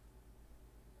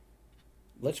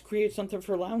 let's create something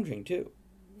for lounging too.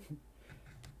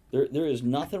 There is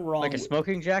nothing wrong. Like a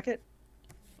smoking jacket?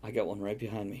 I got one right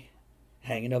behind me,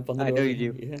 hanging up on the door. I know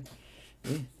you do.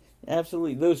 Yeah,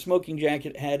 absolutely. Those smoking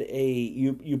jacket had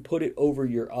you put it over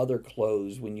your other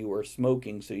clothes when you were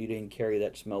smoking, so you didn't carry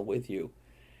that smell with you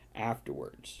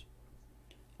afterwards.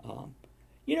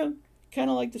 Kind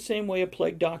of like the same way a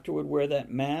plague doctor would wear that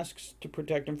masks to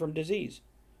protect him from disease.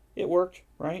 It worked,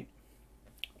 right?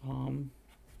 A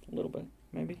little bit,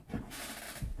 maybe.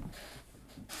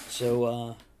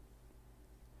 So,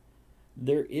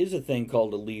 there is a thing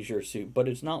called a leisure suit, but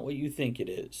it's not what you think it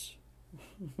is.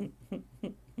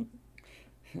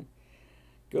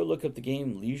 Go look up the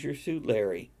game Leisure Suit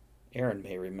Larry. Aaron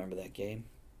may remember that game.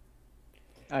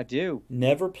 I do.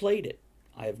 Never played it.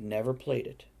 I have never played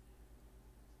it.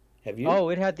 Have you? Oh,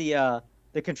 it had the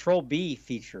Control B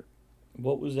feature.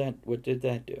 What was that? What did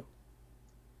that do?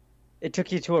 It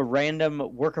took you to a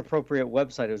random work-appropriate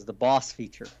website. It was the boss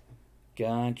feature.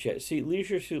 Gotcha. See,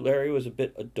 Leisure Suit Larry was a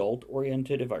bit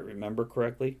adult-oriented, if I remember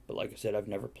correctly. But like I said, I've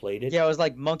never played it. Yeah, it was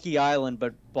like Monkey Island,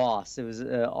 but boss. It was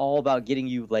all about getting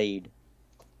you laid.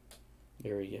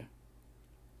 There we go.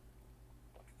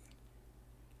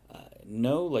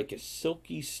 No, like a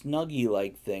silky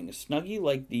Snuggie-like thing. A Snuggie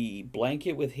like the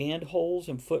blanket with hand holes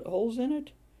and foot holes in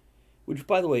it? Which,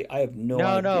 by the way, I have no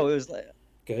idea. No, it was...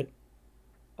 Good.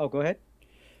 Oh, go ahead.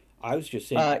 I was just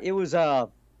saying... It was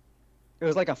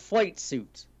like a flight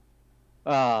suit. It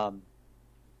was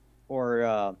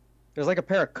like a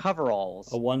pair of coveralls.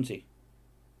 A onesie.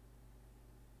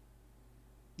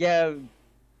 Yeah.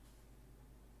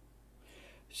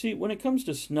 See, when it comes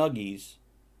to Snuggies,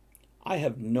 I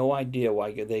have no idea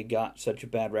why they got such a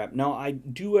bad rap. Now, I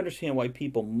do understand why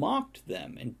people mocked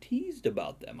them and teased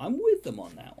about them. I'm with them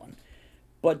on that one.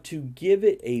 But to give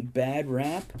it a bad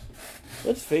rap,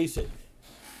 let's face it,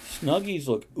 Snuggies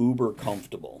look uber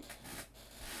comfortable.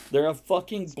 They're a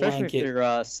fucking blanket. Especially if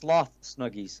they're sloth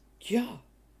Snuggies. Yeah.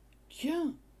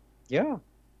 Yeah. Yeah.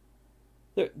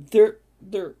 They're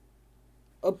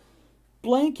a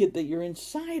blanket that you're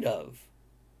inside of.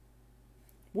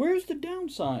 Where's the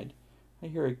downside? I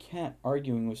hear a cat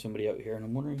arguing with somebody out here, and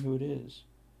I'm wondering who it is.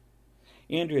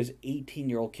 Andrea's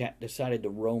 18-year-old cat decided to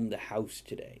roam the house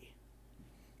today.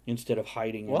 Instead of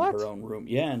hiding in her own room.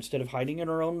 Yeah, instead of hiding in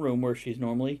her own room where she's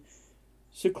normally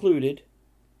secluded.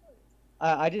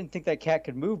 I didn't think that cat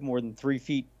could move more than 3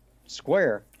 feet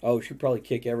square. Oh, she'd probably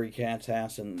kick every cat's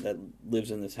ass that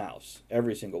lives in this house.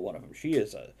 Every single one of them. She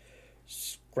is a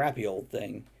scrappy old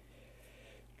thing.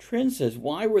 Trin says,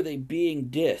 why were they being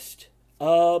dissed?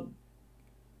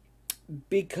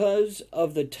 Because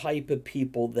of the type of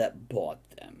people that bought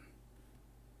them.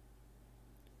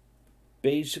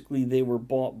 Basically, they were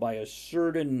bought by a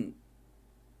certain...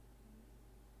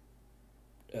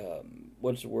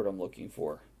 what's the word I'm looking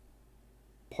for?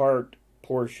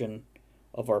 Portion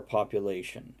of our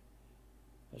population.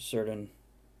 A certain...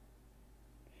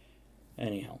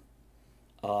 Anyhow.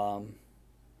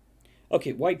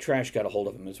 Okay, white trash got a hold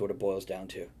of him is what it boils down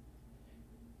to.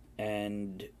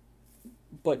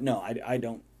 But no, I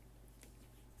don't...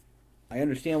 I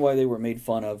understand why they were made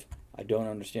fun of. I don't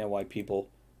understand why people...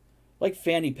 Like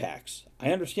fanny packs.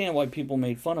 I understand why people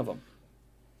made fun of them.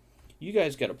 You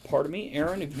guys got a part of me.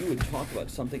 Aaron, if you would talk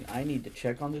about something, I need to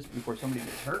check on this before somebody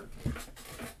gets hurt.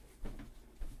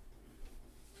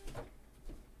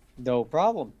 No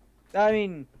problem. I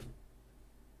mean,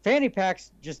 fanny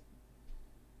packs just...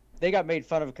 They got made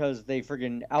fun of because they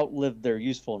friggin' outlived their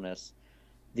usefulness.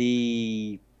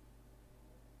 The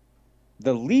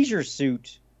leisure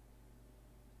suit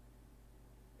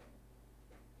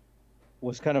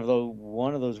was kind of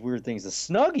one of those weird things. The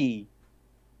Snuggie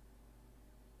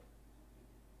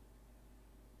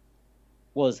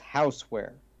was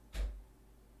houseware.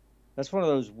 That's one of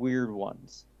those weird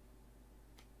ones.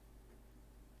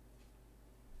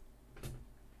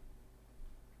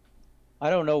 I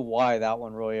don't know why that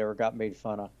one really ever got made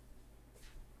fun of.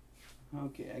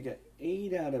 Okay, I got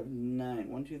 8 out of 9.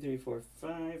 1, 2, 3, 4,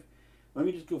 5. Let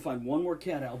me just go find one more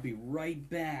cat. I'll be right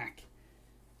back.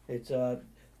 It's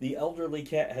the elderly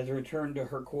cat has returned to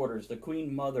her quarters. The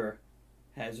queen mother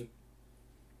has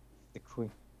The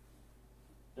queen.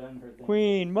 done her thing.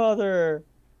 Queen mother.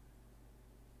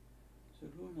 So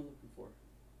who am I looking for?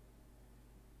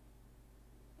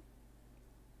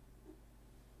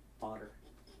 Otter.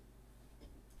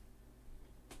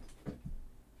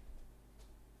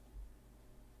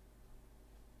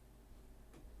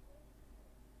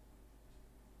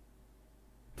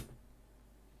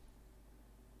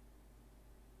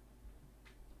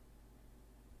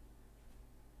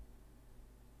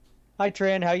 Hi,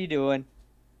 Tran. How you doing?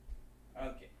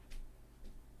 Okay.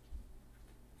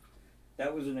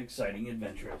 That was an exciting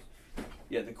adventure.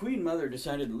 Yeah, the queen mother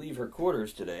decided to leave her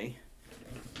quarters today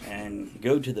and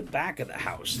go to the back of the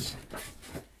house.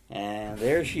 And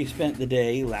there she spent the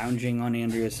day lounging on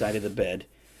Andrea's side of the bed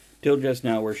till just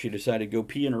now, where she decided to go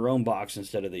pee in her own box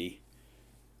instead of the...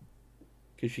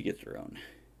 because she gets her own.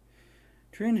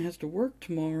 Trin has to work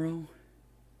tomorrow.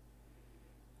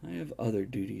 I have other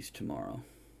duties tomorrow.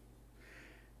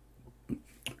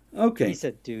 Okay. He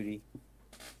said duty.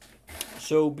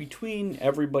 So between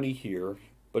everybody here,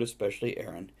 but especially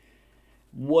Aaron,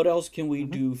 what else can we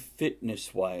do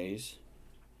fitness-wise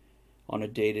on a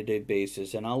day-to-day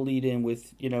basis? And I'll lead in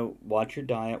with, watch your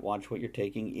diet, watch what you're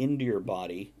taking into your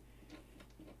body.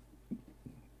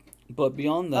 But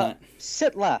beyond that...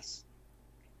 sit less.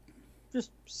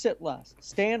 Just sit less.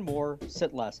 Stand more,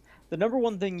 sit less. The number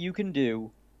one thing you can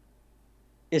do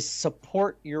is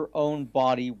support your own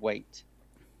body weight.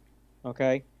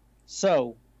 Okay?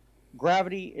 So,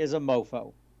 gravity is a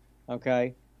mofo.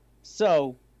 Okay?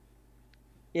 So,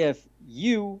 if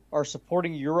you are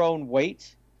supporting your own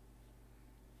weight,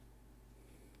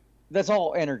 that's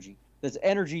all energy. That's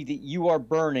energy that you are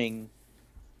burning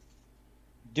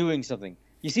doing something.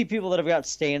 You see people that have got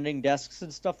standing desks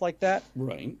and stuff like that?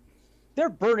 Right. They're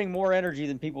burning more energy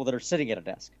than people that are sitting at a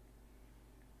desk.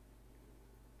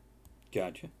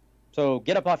 Gotcha. So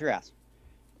get up off your ass.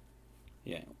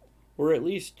 Yeah. Or at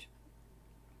least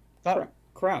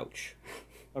crouch.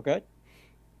 Okay.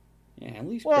 Yeah, at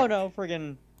least Well, crouch. no,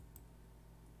 friggin'...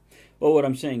 Well, what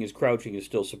I'm saying is crouching is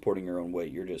still supporting your own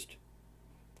weight. You're just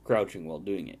crouching while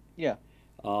doing it. Yeah.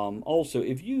 Also,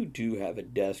 if you do have a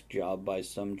desk job by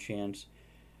some chance,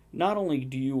 not only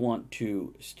do you want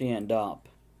to stand up,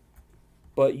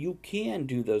 but you can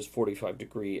do those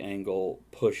 45-degree angle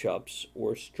push-ups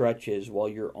or stretches while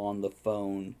you're on the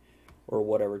phone or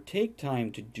whatever. Take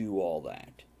time to do all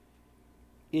that.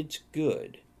 It's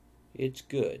good. It's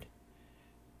good.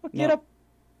 Well, get up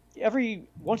every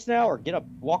once in an hour. Get up,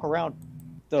 walk around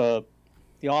the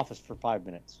office for 5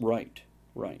 minutes. Right,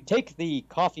 right. Take the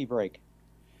coffee break.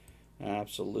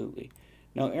 Absolutely.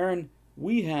 Now, Aaron,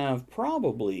 we have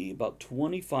probably about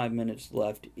 25 minutes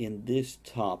left in this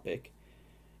topic.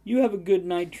 You have a good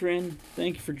night, Trin.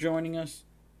 Thank you for joining us.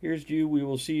 Here's to you. We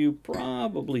will see you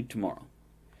probably tomorrow.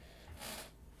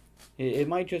 It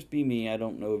might just be me. I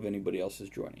don't know if anybody else is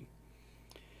joining.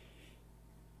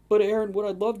 But, Aaron, what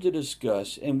I'd love to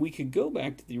discuss, and we could go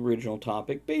back to the original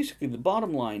topic, basically the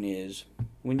bottom line is,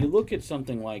 when you look at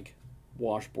something like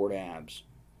washboard abs,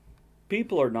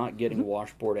 people are not getting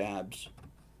washboard abs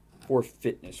for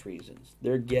fitness reasons.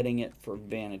 They're getting it for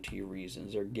vanity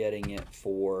reasons. They're getting it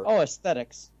for... Oh,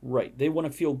 aesthetics. Right. They want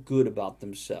to feel good about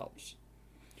themselves.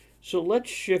 So let's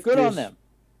shift Good this... on them.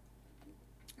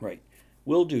 Right.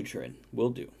 Will do, Trin.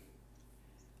 Will do.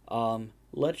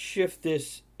 Let's shift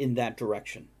this in that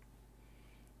direction.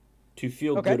 To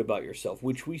feel good about yourself,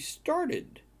 which we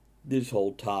started this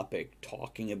whole topic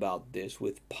talking about this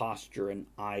with posture and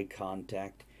eye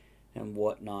contact and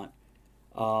whatnot.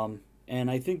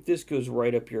 And I think this goes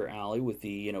right up your alley with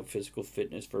the, physical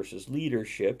fitness versus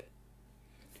leadership.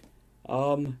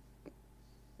 And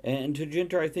to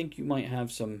Jinter, I think you might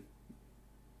have some...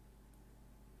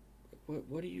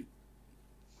 What do you...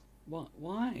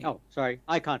 Why? Oh, sorry.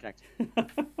 Eye contact.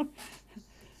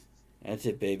 That's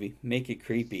it, baby. Make it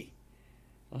creepy.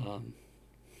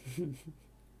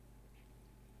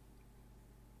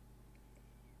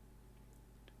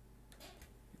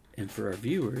 And for our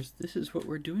viewers, this is what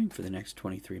we're doing for the next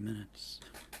 23 minutes.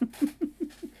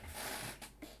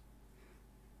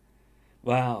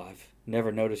 Wow, I've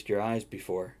never noticed your eyes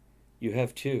before. You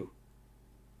have too.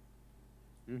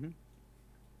 Mm-hmm.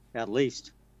 At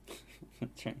least.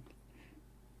 That's right.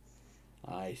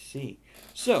 I see.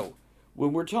 So,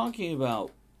 when we're talking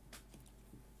about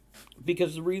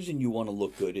Because the reason you want to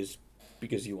look good is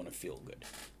because you want to feel good.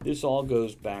 This all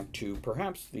goes back to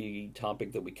perhaps the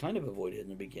topic that we kind of avoided in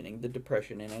the beginning, the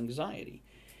depression and anxiety.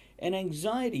 And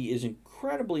anxiety is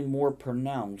incredibly more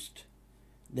pronounced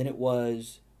than it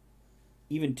was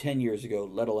even 10 years ago,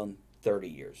 let alone 30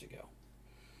 years ago.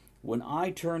 When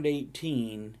I turned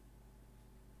 18,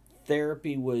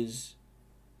 therapy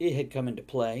it had come into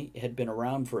play. It had been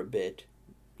around for a bit,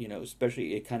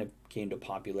 especially it kind of came to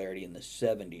popularity in the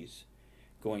 70s,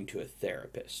 going to a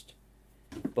therapist.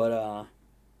 But,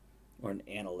 or an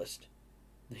analyst.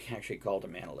 They actually called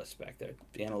them analysts back there.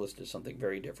 The analyst is something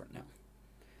very different now.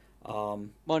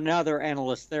 Well, now they're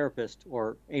analyst therapist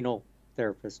or anal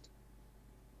therapist.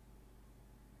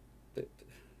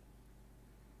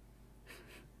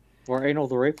 Or anal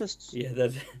the rapists? Yeah,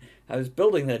 I was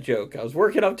building that joke. I was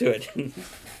working up to it.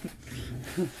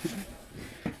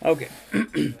 Okay.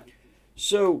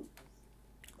 So,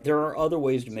 there are other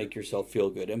ways to make yourself feel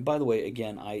good. And by the way,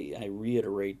 again, I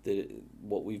reiterate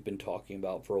what we've been talking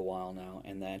about for a while now,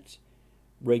 and that's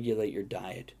regulate your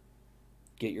diet.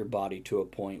 Get your body to a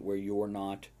point where you're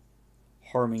not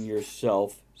harming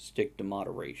yourself. Stick to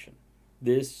moderation.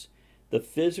 The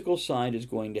physical side is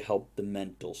going to help the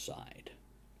mental side.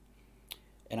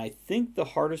 And I think the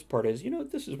hardest part is,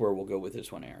 this is where we'll go with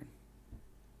this one, Aaron.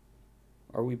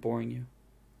 Are we boring you?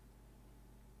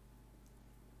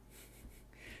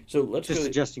 So let's just go,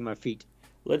 adjusting my feet.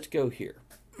 Let's go here.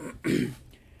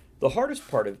 The hardest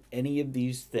part of any of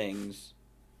these things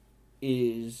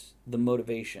is the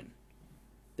motivation.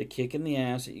 The kick in the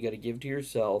ass that you got to give to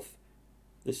yourself,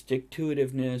 the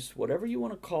stick-to-itiveness, whatever you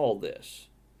want to call this,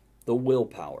 the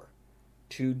willpower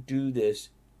to do this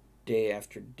day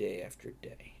after day after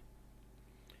day.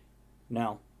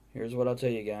 Now, here's what I'll tell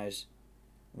you guys.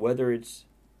 Whether it's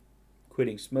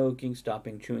quitting smoking,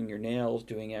 stopping chewing your nails,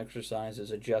 doing exercises,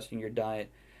 adjusting your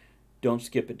diet, don't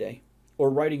skip a day.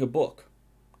 Or writing a book,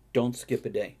 don't skip a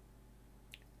day.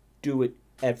 Do it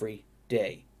every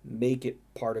day. Make it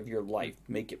part of your life.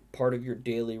 Make it part of your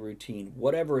daily routine,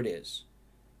 whatever it is.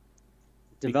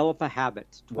 Develop a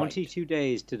habit. 22 Right.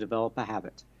 days to develop a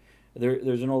habit.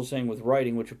 There's an old saying with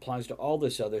writing, which applies to all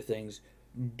this other things.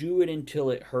 Do it until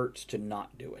it hurts to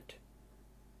not do it.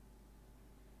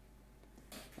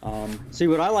 See,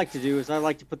 what I like to do is I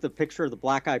like to put the picture of the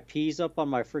Black Eyed Peas up on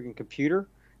my friggin' computer.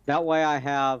 That way I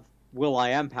have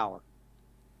Will.I.Am power.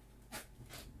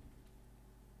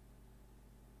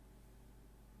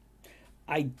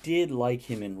 I did like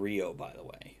him in Rio, by the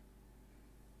way.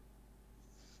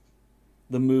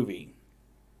 The movie.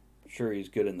 Sure, he's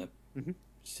good in the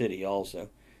city also.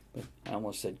 But I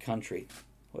almost said country.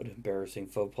 What an embarrassing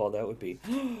faux pas that would be.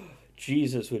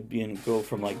 Jesus would go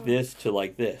from like this to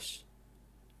like this.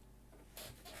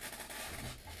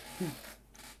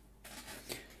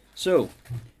 So,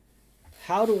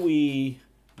 how do we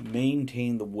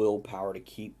maintain the willpower to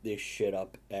keep this shit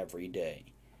up every day?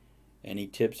 Any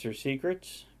tips or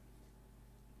secrets?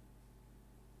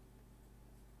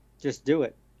 Just do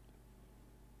it.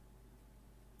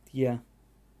 Yeah.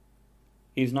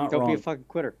 He's not Don't wrong. be a fucking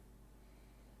quitter.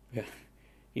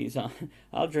 Yeah.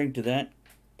 I'll drink to that,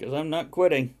 because I'm not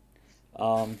quitting.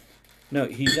 No,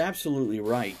 he's absolutely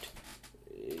right.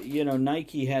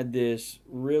 Nike had this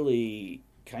really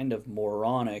kind of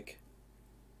moronic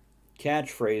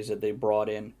catchphrase that they brought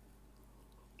in,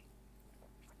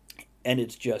 and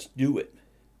it's just do it.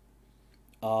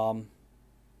 And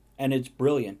it's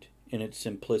brilliant in its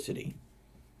simplicity.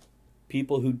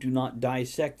 People who do not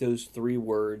dissect those three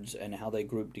words and how they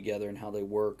group together and how they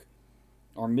work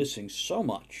are missing so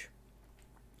much.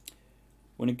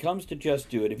 When it comes to just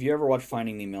do it, if you ever watch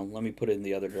Finding Nemo, let me put it in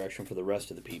the other direction for the rest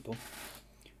of the people.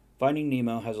 Finding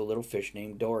Nemo has a little fish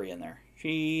named Dory in there.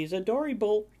 She's a Dory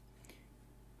bolt.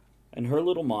 And her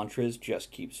little mantra is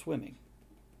just keep swimming.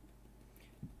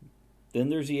 Then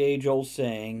there's the age-old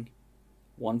saying,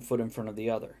 one foot in front of the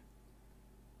other.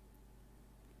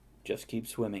 Just keep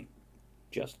swimming.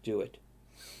 Just do it.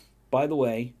 By the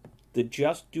way, the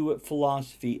just do it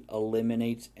philosophy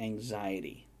eliminates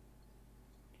anxiety.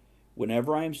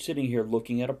 Whenever I am sitting here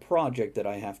looking at a project that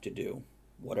I have to do,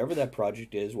 whatever that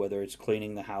project is, whether it's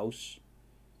cleaning the house,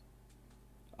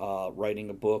 writing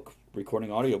a book, recording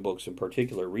audiobooks in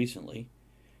particular recently,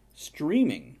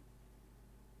 streaming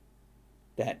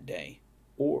that day,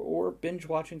 or binge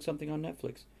watching something on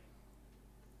Netflix,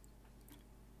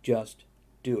 just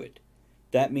do it.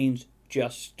 That means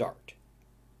just start.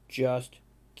 Just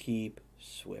keep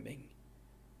swimming.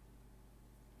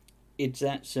 It's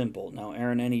that simple. Now,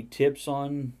 Aaron, any tips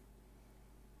on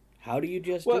how do you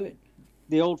just do it?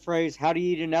 The old phrase, how do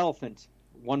you eat an elephant?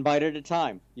 one bite at a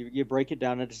time. You break it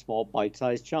down into small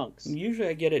bite-sized chunks. Usually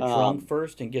I get it drunk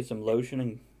first and get some lotion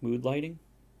and mood lighting.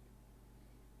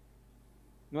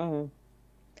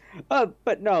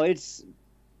 But no, it's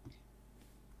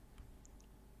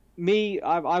me.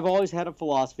 I've always had a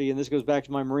philosophy, and this goes back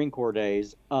to my Marine Corps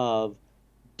days, of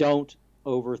don't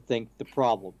overthink the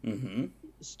problem. Mm-hmm.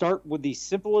 Start with the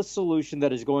simplest solution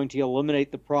that is going to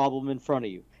eliminate the problem in front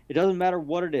of you. It doesn't matter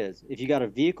what it is. If you got a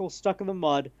vehicle stuck in the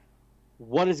mud,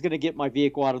 what is going to get my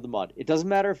vehicle out of the mud? It doesn't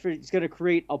matter if it's going to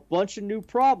create a bunch of new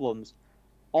problems.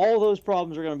 All those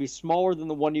problems are going to be smaller than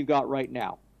the one you got right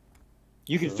now.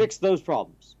 You can fix those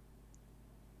problems.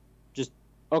 Just,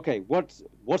 okay,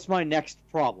 what's my next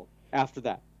problem after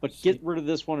that? But get rid of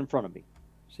this one in front of me.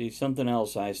 See, something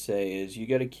else I say is you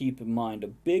got to keep in mind a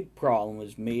big problem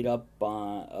is made up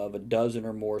of a dozen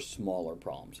or more smaller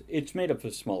problems. It's made up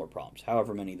of smaller problems,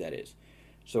 however many that is.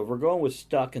 So if we're going with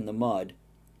stuck in the mud,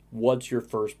 what's your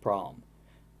first problem?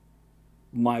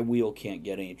 My wheel can't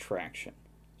get any traction.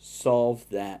 Solve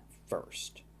that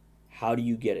first. How do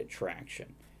you get it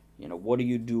traction? What do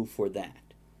you do for that?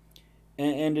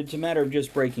 And it's a matter of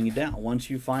just breaking it down. Once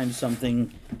you find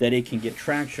something that it can get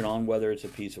traction on, whether it's a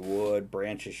piece of wood,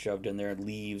 branches shoved in there,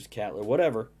 leaves, cat, or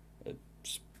whatever, a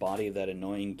body of that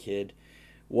annoying kid,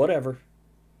 whatever,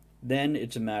 then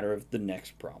it's a matter of the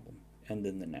next problem, and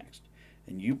then the next.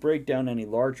 And you break down any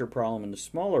larger problem into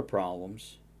smaller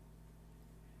problems,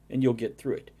 and you'll get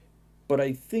through it. But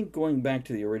I think going back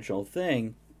to the original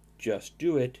thing, just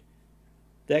do it,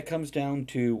 that comes down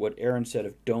to what Aaron said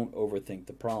of don't overthink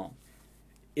the problem.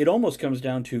 It almost comes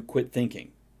down to quit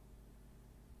thinking.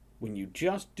 When you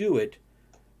just do it,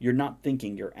 you're not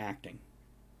thinking, you're acting.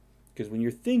 Because when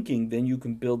you're thinking, then you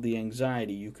can build the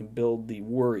anxiety, you can build the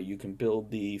worry, you can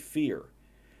build the fear.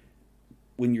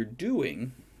 When you're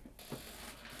doing,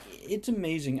 it's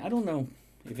amazing. I don't know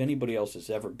if anybody else has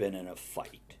ever been in a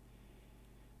fight.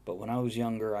 But when I was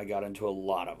younger, I got into a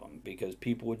lot of them because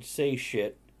people would say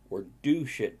shit or do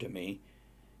shit to me.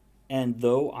 And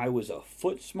though I was a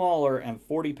foot smaller and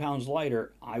 40 pounds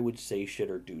lighter, I would say shit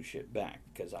or do shit back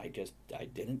because I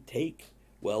didn't take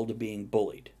well to being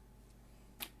bullied.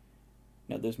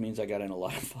 Now, this means I got in a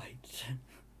lot of fights.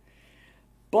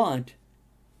 But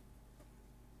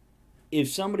if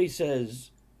somebody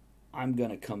says, I'm going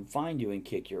to come find you and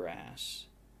kick your ass,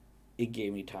 it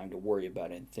gave me time to worry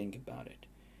about it and think about it.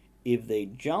 If they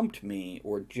jumped me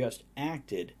or just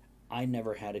acted, I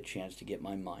never had a chance to get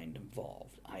my mind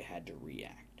involved. I had to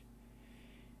react.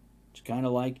 It's kind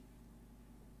of like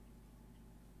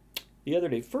the other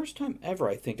day, first time ever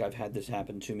I think I've had this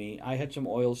happen to me. I had some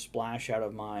oil splash out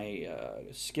of my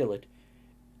skillet,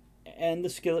 and the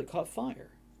skillet caught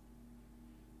fire.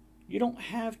 You don't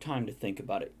have time to think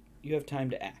about it. You have time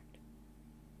to act.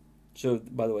 So,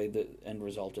 by the way, the end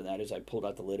result of that is I pulled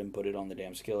out the lid and put it on the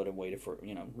damn skillet and waited for,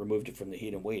 removed it from the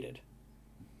heat and waited.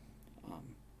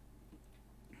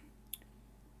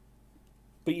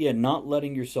 But yeah, not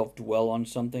letting yourself dwell on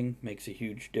something makes a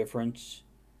huge difference.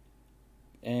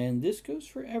 And this goes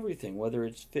for everything, whether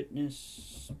it's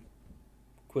fitness,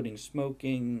 quitting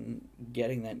smoking,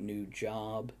 getting that new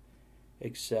job,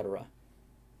 etc.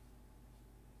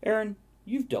 Aaron,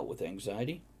 you've dealt with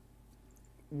anxiety.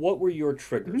 What were your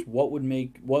triggers?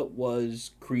 Mm-hmm. What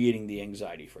was creating the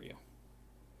anxiety for you?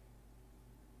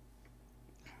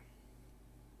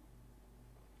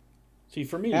 See,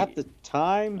 for me, at the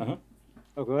time,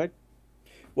 oh, go ahead.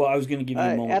 Well, I was going to give you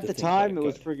a moment. At the time, it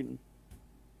was friggin'.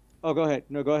 Oh, go ahead.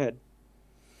 No, go ahead.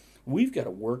 We've got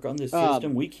to work on this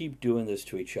system. We keep doing this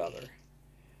to each other.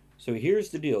 So here's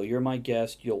the deal. You're my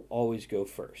guest. You'll always go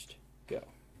first. Go.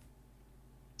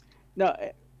 No.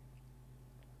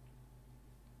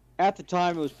 At the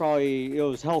time, it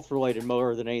was health related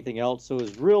more than anything else. So it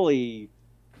was really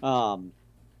the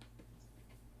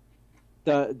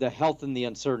health and the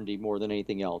uncertainty more than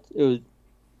anything else. It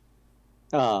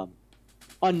was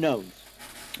unknowns.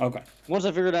 Okay. Once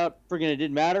I figured out friggin' it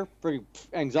didn't matter, friggin'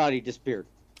 anxiety disappeared.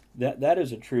 That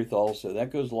is a truth also.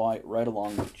 That goes right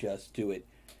along with just do it.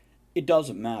 It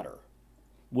doesn't matter.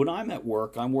 When I'm at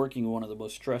work, I'm working in one of the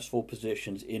most stressful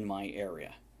positions in my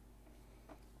area.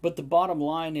 But the bottom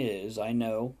line is, I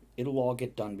know it'll all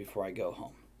get done before I go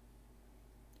home.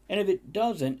 And if it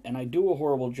doesn't, and I do a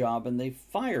horrible job and they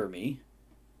fire me,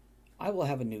 I will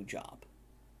have a new job.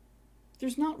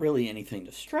 There's not really anything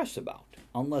to stress about,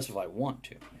 unless if I want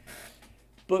to.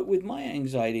 But with my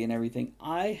anxiety and everything,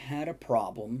 I had a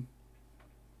problem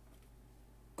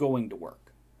going to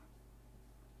work.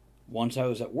 Once I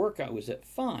was at work, I was at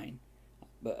fine.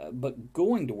 But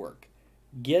going to work,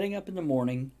 getting up in the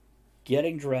morning,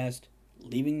 getting dressed,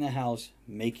 leaving the house,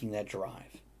 making that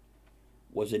drive.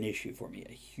 was an issue for me,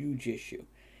 a huge issue.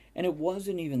 And it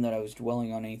wasn't even that I was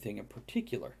dwelling on anything in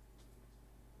particular,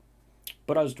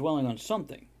 but I was dwelling on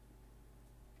something.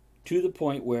 To the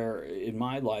point where, in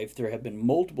my life, there have been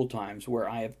multiple times where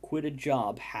I have quit a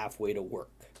job halfway to work.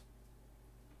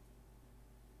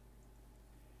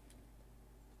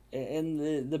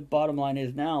 And the bottom line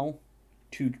is now,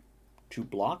 to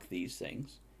block these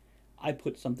things, I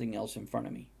put something else in front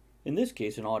of me. In this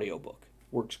case, an audiobook.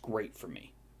 Works great for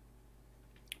me.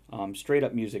 Straight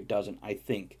up music doesn't, I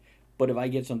think. But if I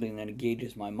get something that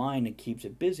engages my mind and keeps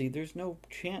it busy, there's no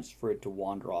chance for it to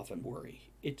wander off and worry.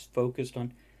 It's focused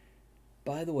on...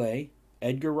 By the way,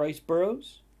 Edgar Rice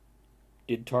Burroughs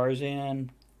did Tarzan,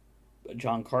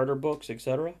 John Carter books,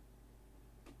 etc.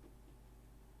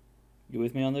 You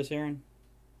with me on this, Aaron?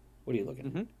 What are you looking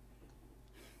at?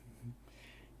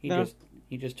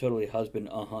 He just totally husband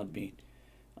me.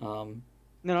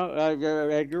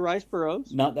 Edgar Rice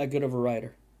Burroughs. Not that good of a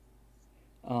writer.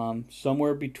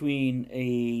 Somewhere between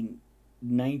a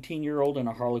 19-year-old and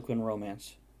a Harlequin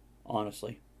romance,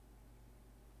 honestly.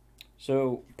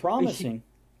 So promising.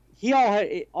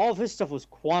 All of his stuff was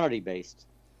quantity based.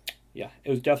 Yeah, it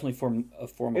was definitely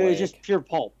formulaic. It was just pure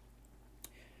pulp.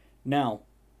 Now,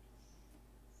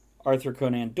 Arthur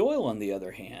Conan Doyle, on the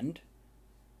other hand,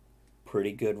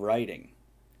 pretty good writing.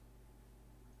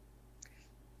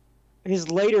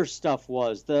 His later stuff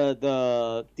was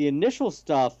the initial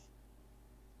stuff.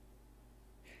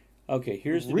 Okay,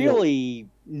 here's the really deal.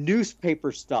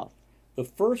 Newspaper stuff. The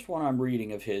first one I'm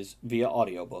reading of his via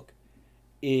audiobook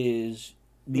is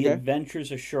The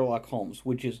Adventures of Sherlock Holmes,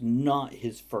 which is not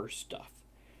his first stuff.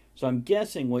 So I'm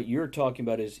guessing what you're talking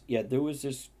about is, there was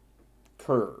this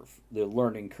curve, the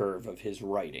learning curve of his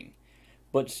writing,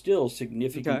 but still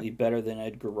significantly better than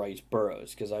Edgar Rice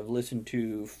Burroughs, because I've listened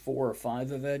to 4 or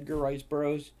 5 of Edgar Rice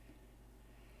Burroughs.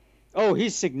 Oh,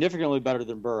 he's significantly better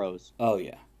than Burroughs. Oh,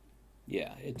 yeah.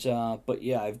 Yeah, it's but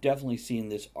yeah, I've definitely seen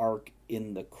this arc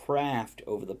in the craft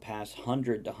over the past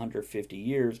 100 to 150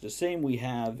 years. The same we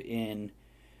have in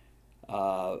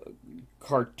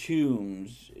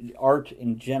cartoons, art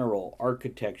in general,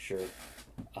 architecture,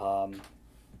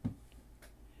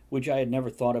 which I had never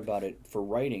thought about it for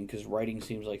writing, because writing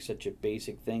seems like such a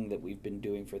basic thing that we've been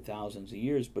doing for thousands of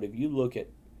years. But if you look at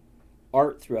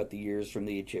art throughout the years from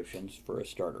the Egyptians, for a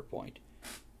starter point,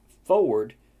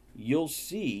 forward, you'll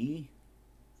see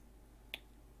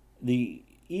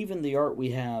even the art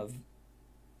we have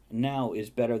now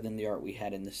is better than the art we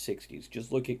had in the 60s.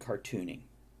 Just look at cartooning.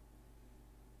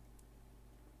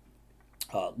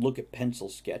 Look at pencil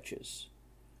sketches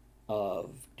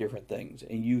of different things,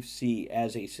 and you see,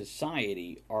 as a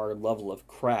society, our level of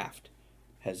craft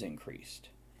has increased.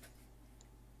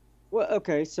 Well,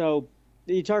 okay, so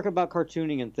you talk about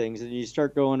cartooning and things, and you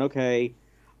start going, okay,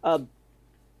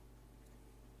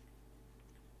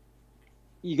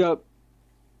 you got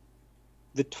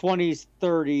the 20s,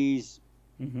 30s,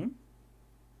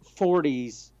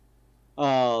 40s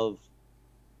of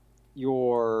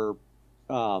your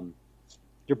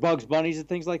Bugs Bunnies and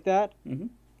things like that.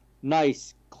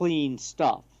 Nice, clean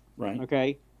stuff. Right.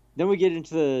 Okay. Then we get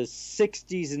into the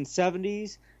 60s and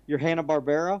 70s, your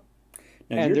Hanna-Barbera.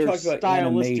 Now, and you're talking about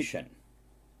animation.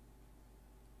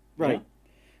 Right.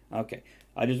 Yeah? Okay.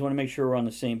 I just want to make sure we're on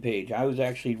the same page. I was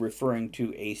actually referring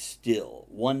to a still,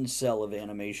 one cell of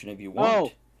animation if you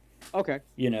want. Oh, okay.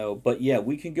 But yeah,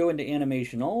 we can go into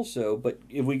animation also, but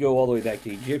if we go all the way back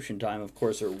to Egyptian time, of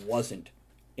course there wasn't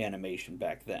animation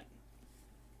back then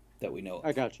that we know of.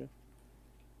 I gotcha.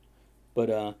 But,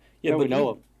 but we know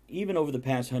of. Even over the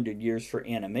past 100 years for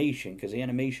animation, because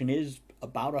animation is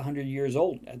about 100 years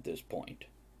old at this point.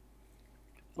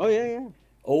 Oh, yeah.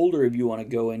 Older if you want to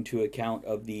go into account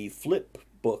of the flip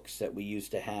books that we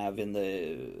used to have at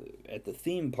the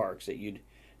theme parks, that it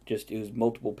was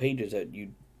multiple pages that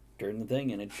you'd turn the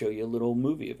thing and it'd show you a little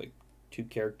movie of 2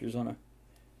 characters on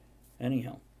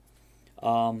anyhow.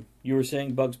 You were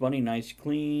saying Bugs Bunny, nice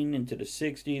clean, into the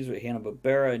 60s with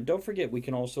Hanna-Barbera, and don't forget we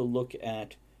can also look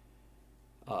at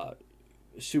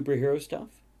superhero stuff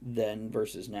then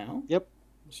versus now. Yep.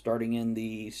 Starting in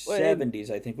the 70s,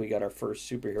 I think we got our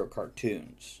first superhero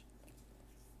cartoons.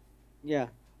 Yeah.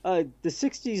 The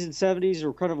 60s and 70s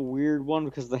were kind of a weird one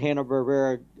because the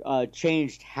Hanna-Barbera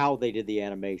changed how they did the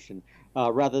animation.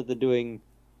 Rather than doing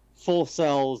full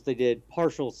cells, they did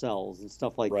partial cells and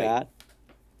stuff like that.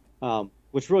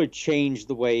 Which really changed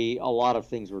the way a lot of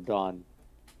things were done.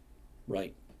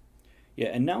 Right. Yeah,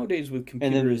 and nowadays with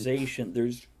computerization,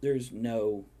 there's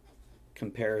no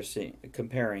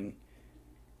comparing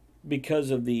because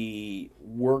of the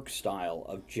work style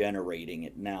of generating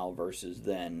it now versus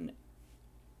then.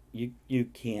 You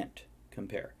can't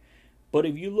compare. But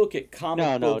if you look at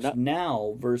comic books not...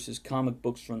 now versus comic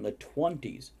books from the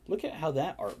 20s, look at how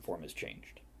that art form has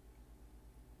changed.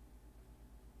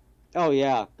 Oh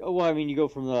yeah. Well, I mean, you go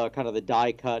from the kind of the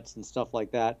die cuts and stuff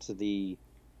like that to the,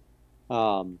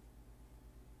 well,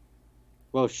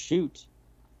 shoot.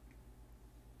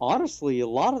 Honestly, a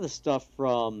lot of the stuff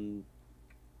from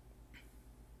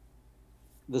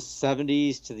the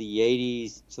 70s to the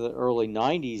 80s to the early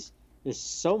 90s is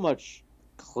so much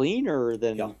cleaner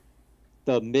than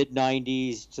the mid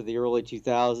 90s to the early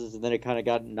 2000s, and then it kind of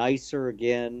got nicer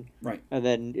again. Right. And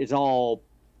then it's all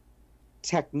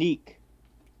technique.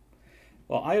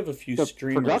 Well, I have a few the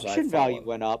streamers production value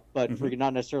went up, but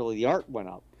not necessarily the art went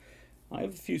up. I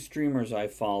have a few streamers I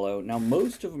follow. Now,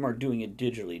 most of them are doing it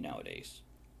digitally nowadays.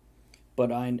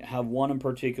 But I have one in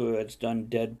particular that's done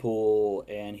Deadpool,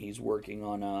 and he's working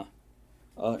on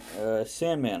a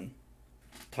Sandman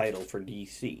title for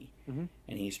DC. And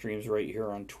he streams right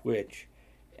here on Twitch.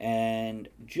 And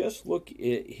just look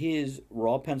at his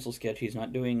raw pencil sketch. He's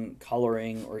not doing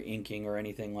coloring or inking or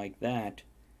anything like that.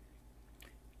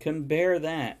 Compare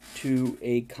that to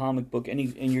a comic book, and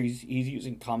he's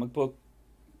using comic book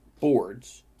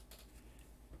boards.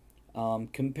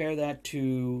 Compare that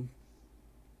to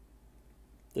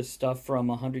the stuff from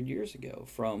 100 years ago,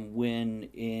 from when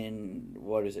in,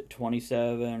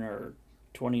 27 or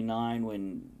 29,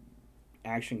 when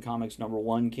Action Comics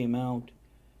 #1 came out,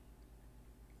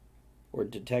 or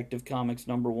Detective Comics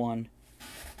 #1.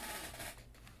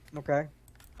 Okay.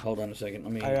 Hold on a second.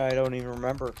 Let me. I don't even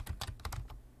remember.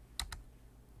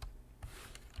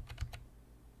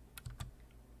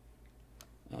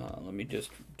 Let me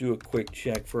just do a quick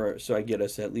check so I get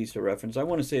us at least a reference. I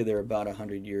want to say they're about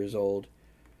 100 years old.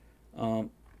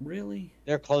 Really?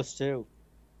 They're close too.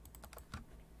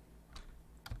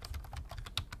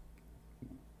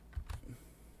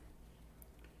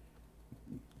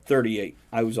 '38.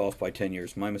 I was off by 10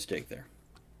 years. My mistake there.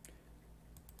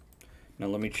 Now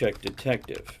let me check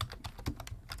Detective.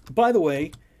 By the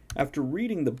way, after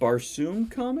reading the Barsoom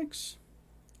comics,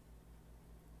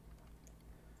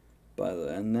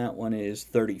 and that one is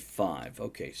 35.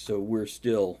 Okay, so we're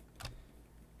still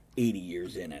 80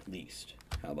 years in at least.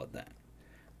 How about that?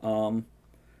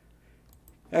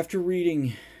 After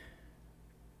reading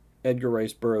Edgar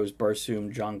Rice Burroughs'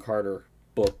 Barsoom, John Carter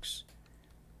books,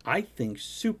 I think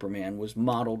Superman was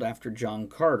modeled after John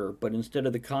Carter, but instead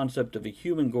of the concept of a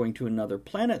human going to another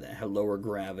planet that had lower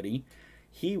gravity,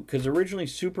 because originally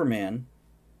Superman,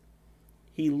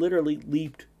 he literally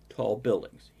leaped tall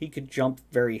buildings. He could jump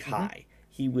very high.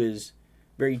 He was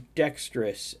very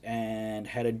dexterous and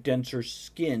had a denser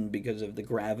skin because of the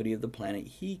gravity of the planet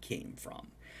he came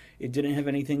from. It didn't have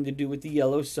anything to do with the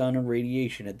yellow sun and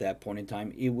radiation at that point in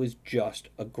time. It was just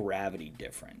a gravity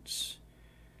difference.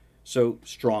 So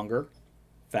stronger,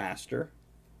 faster,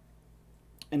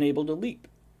 and able to leap.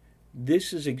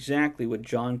 This is exactly what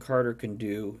John Carter can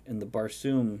do in the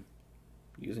Barsoom,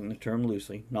 using the term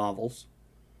loosely, novels.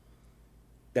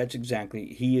 That's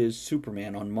exactly, he is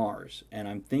Superman on Mars. And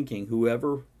I'm thinking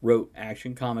whoever wrote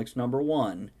Action Comics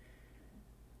 #1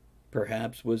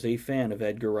 perhaps was a fan of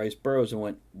Edgar Rice Burroughs and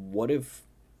went, what if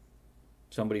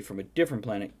somebody from a different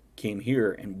planet came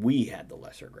here and we had the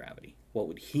lesser gravity? What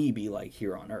would he be like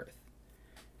here on Earth?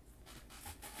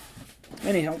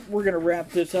 Anyhow, we're going to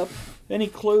wrap this up. Any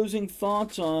closing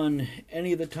thoughts on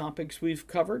any of the topics we've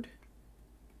covered?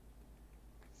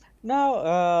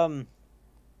 No,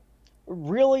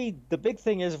 really, the big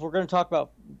thing is, if we're going to talk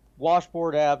about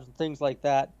washboard abs and things like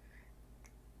that,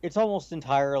 it's almost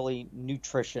entirely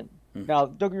nutrition. Now,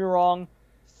 don't get me wrong,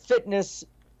 fitness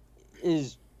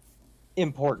is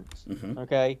important,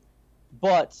 okay?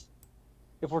 But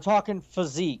if we're talking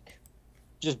physique,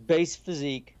 just base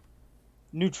physique,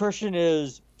 nutrition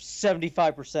is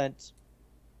 75%,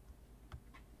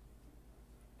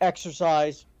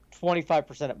 exercise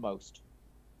 25% at most.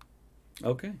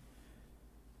 Okay.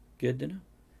 Good to know.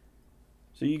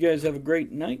 So you guys have a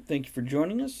great night. Thank you for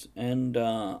joining us. And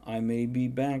I may be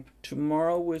back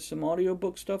tomorrow with some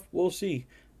audiobook stuff. We'll see.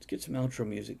 Let's get some outro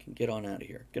music and get on out of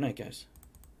here. Good night, guys.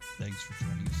 Thanks for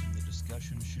joining us in the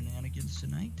discussion shenanigans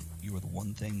tonight. You are the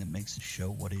one thing that makes the show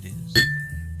what it is.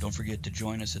 Don't forget to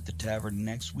join us at the tavern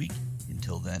next week.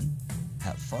 Until then,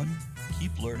 have fun,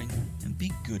 keep learning, and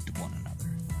be good to one another.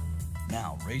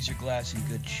 Now, raise your glass in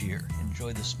good cheer.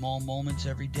 Enjoy the small moments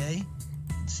every day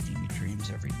and steamy dreams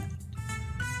every night.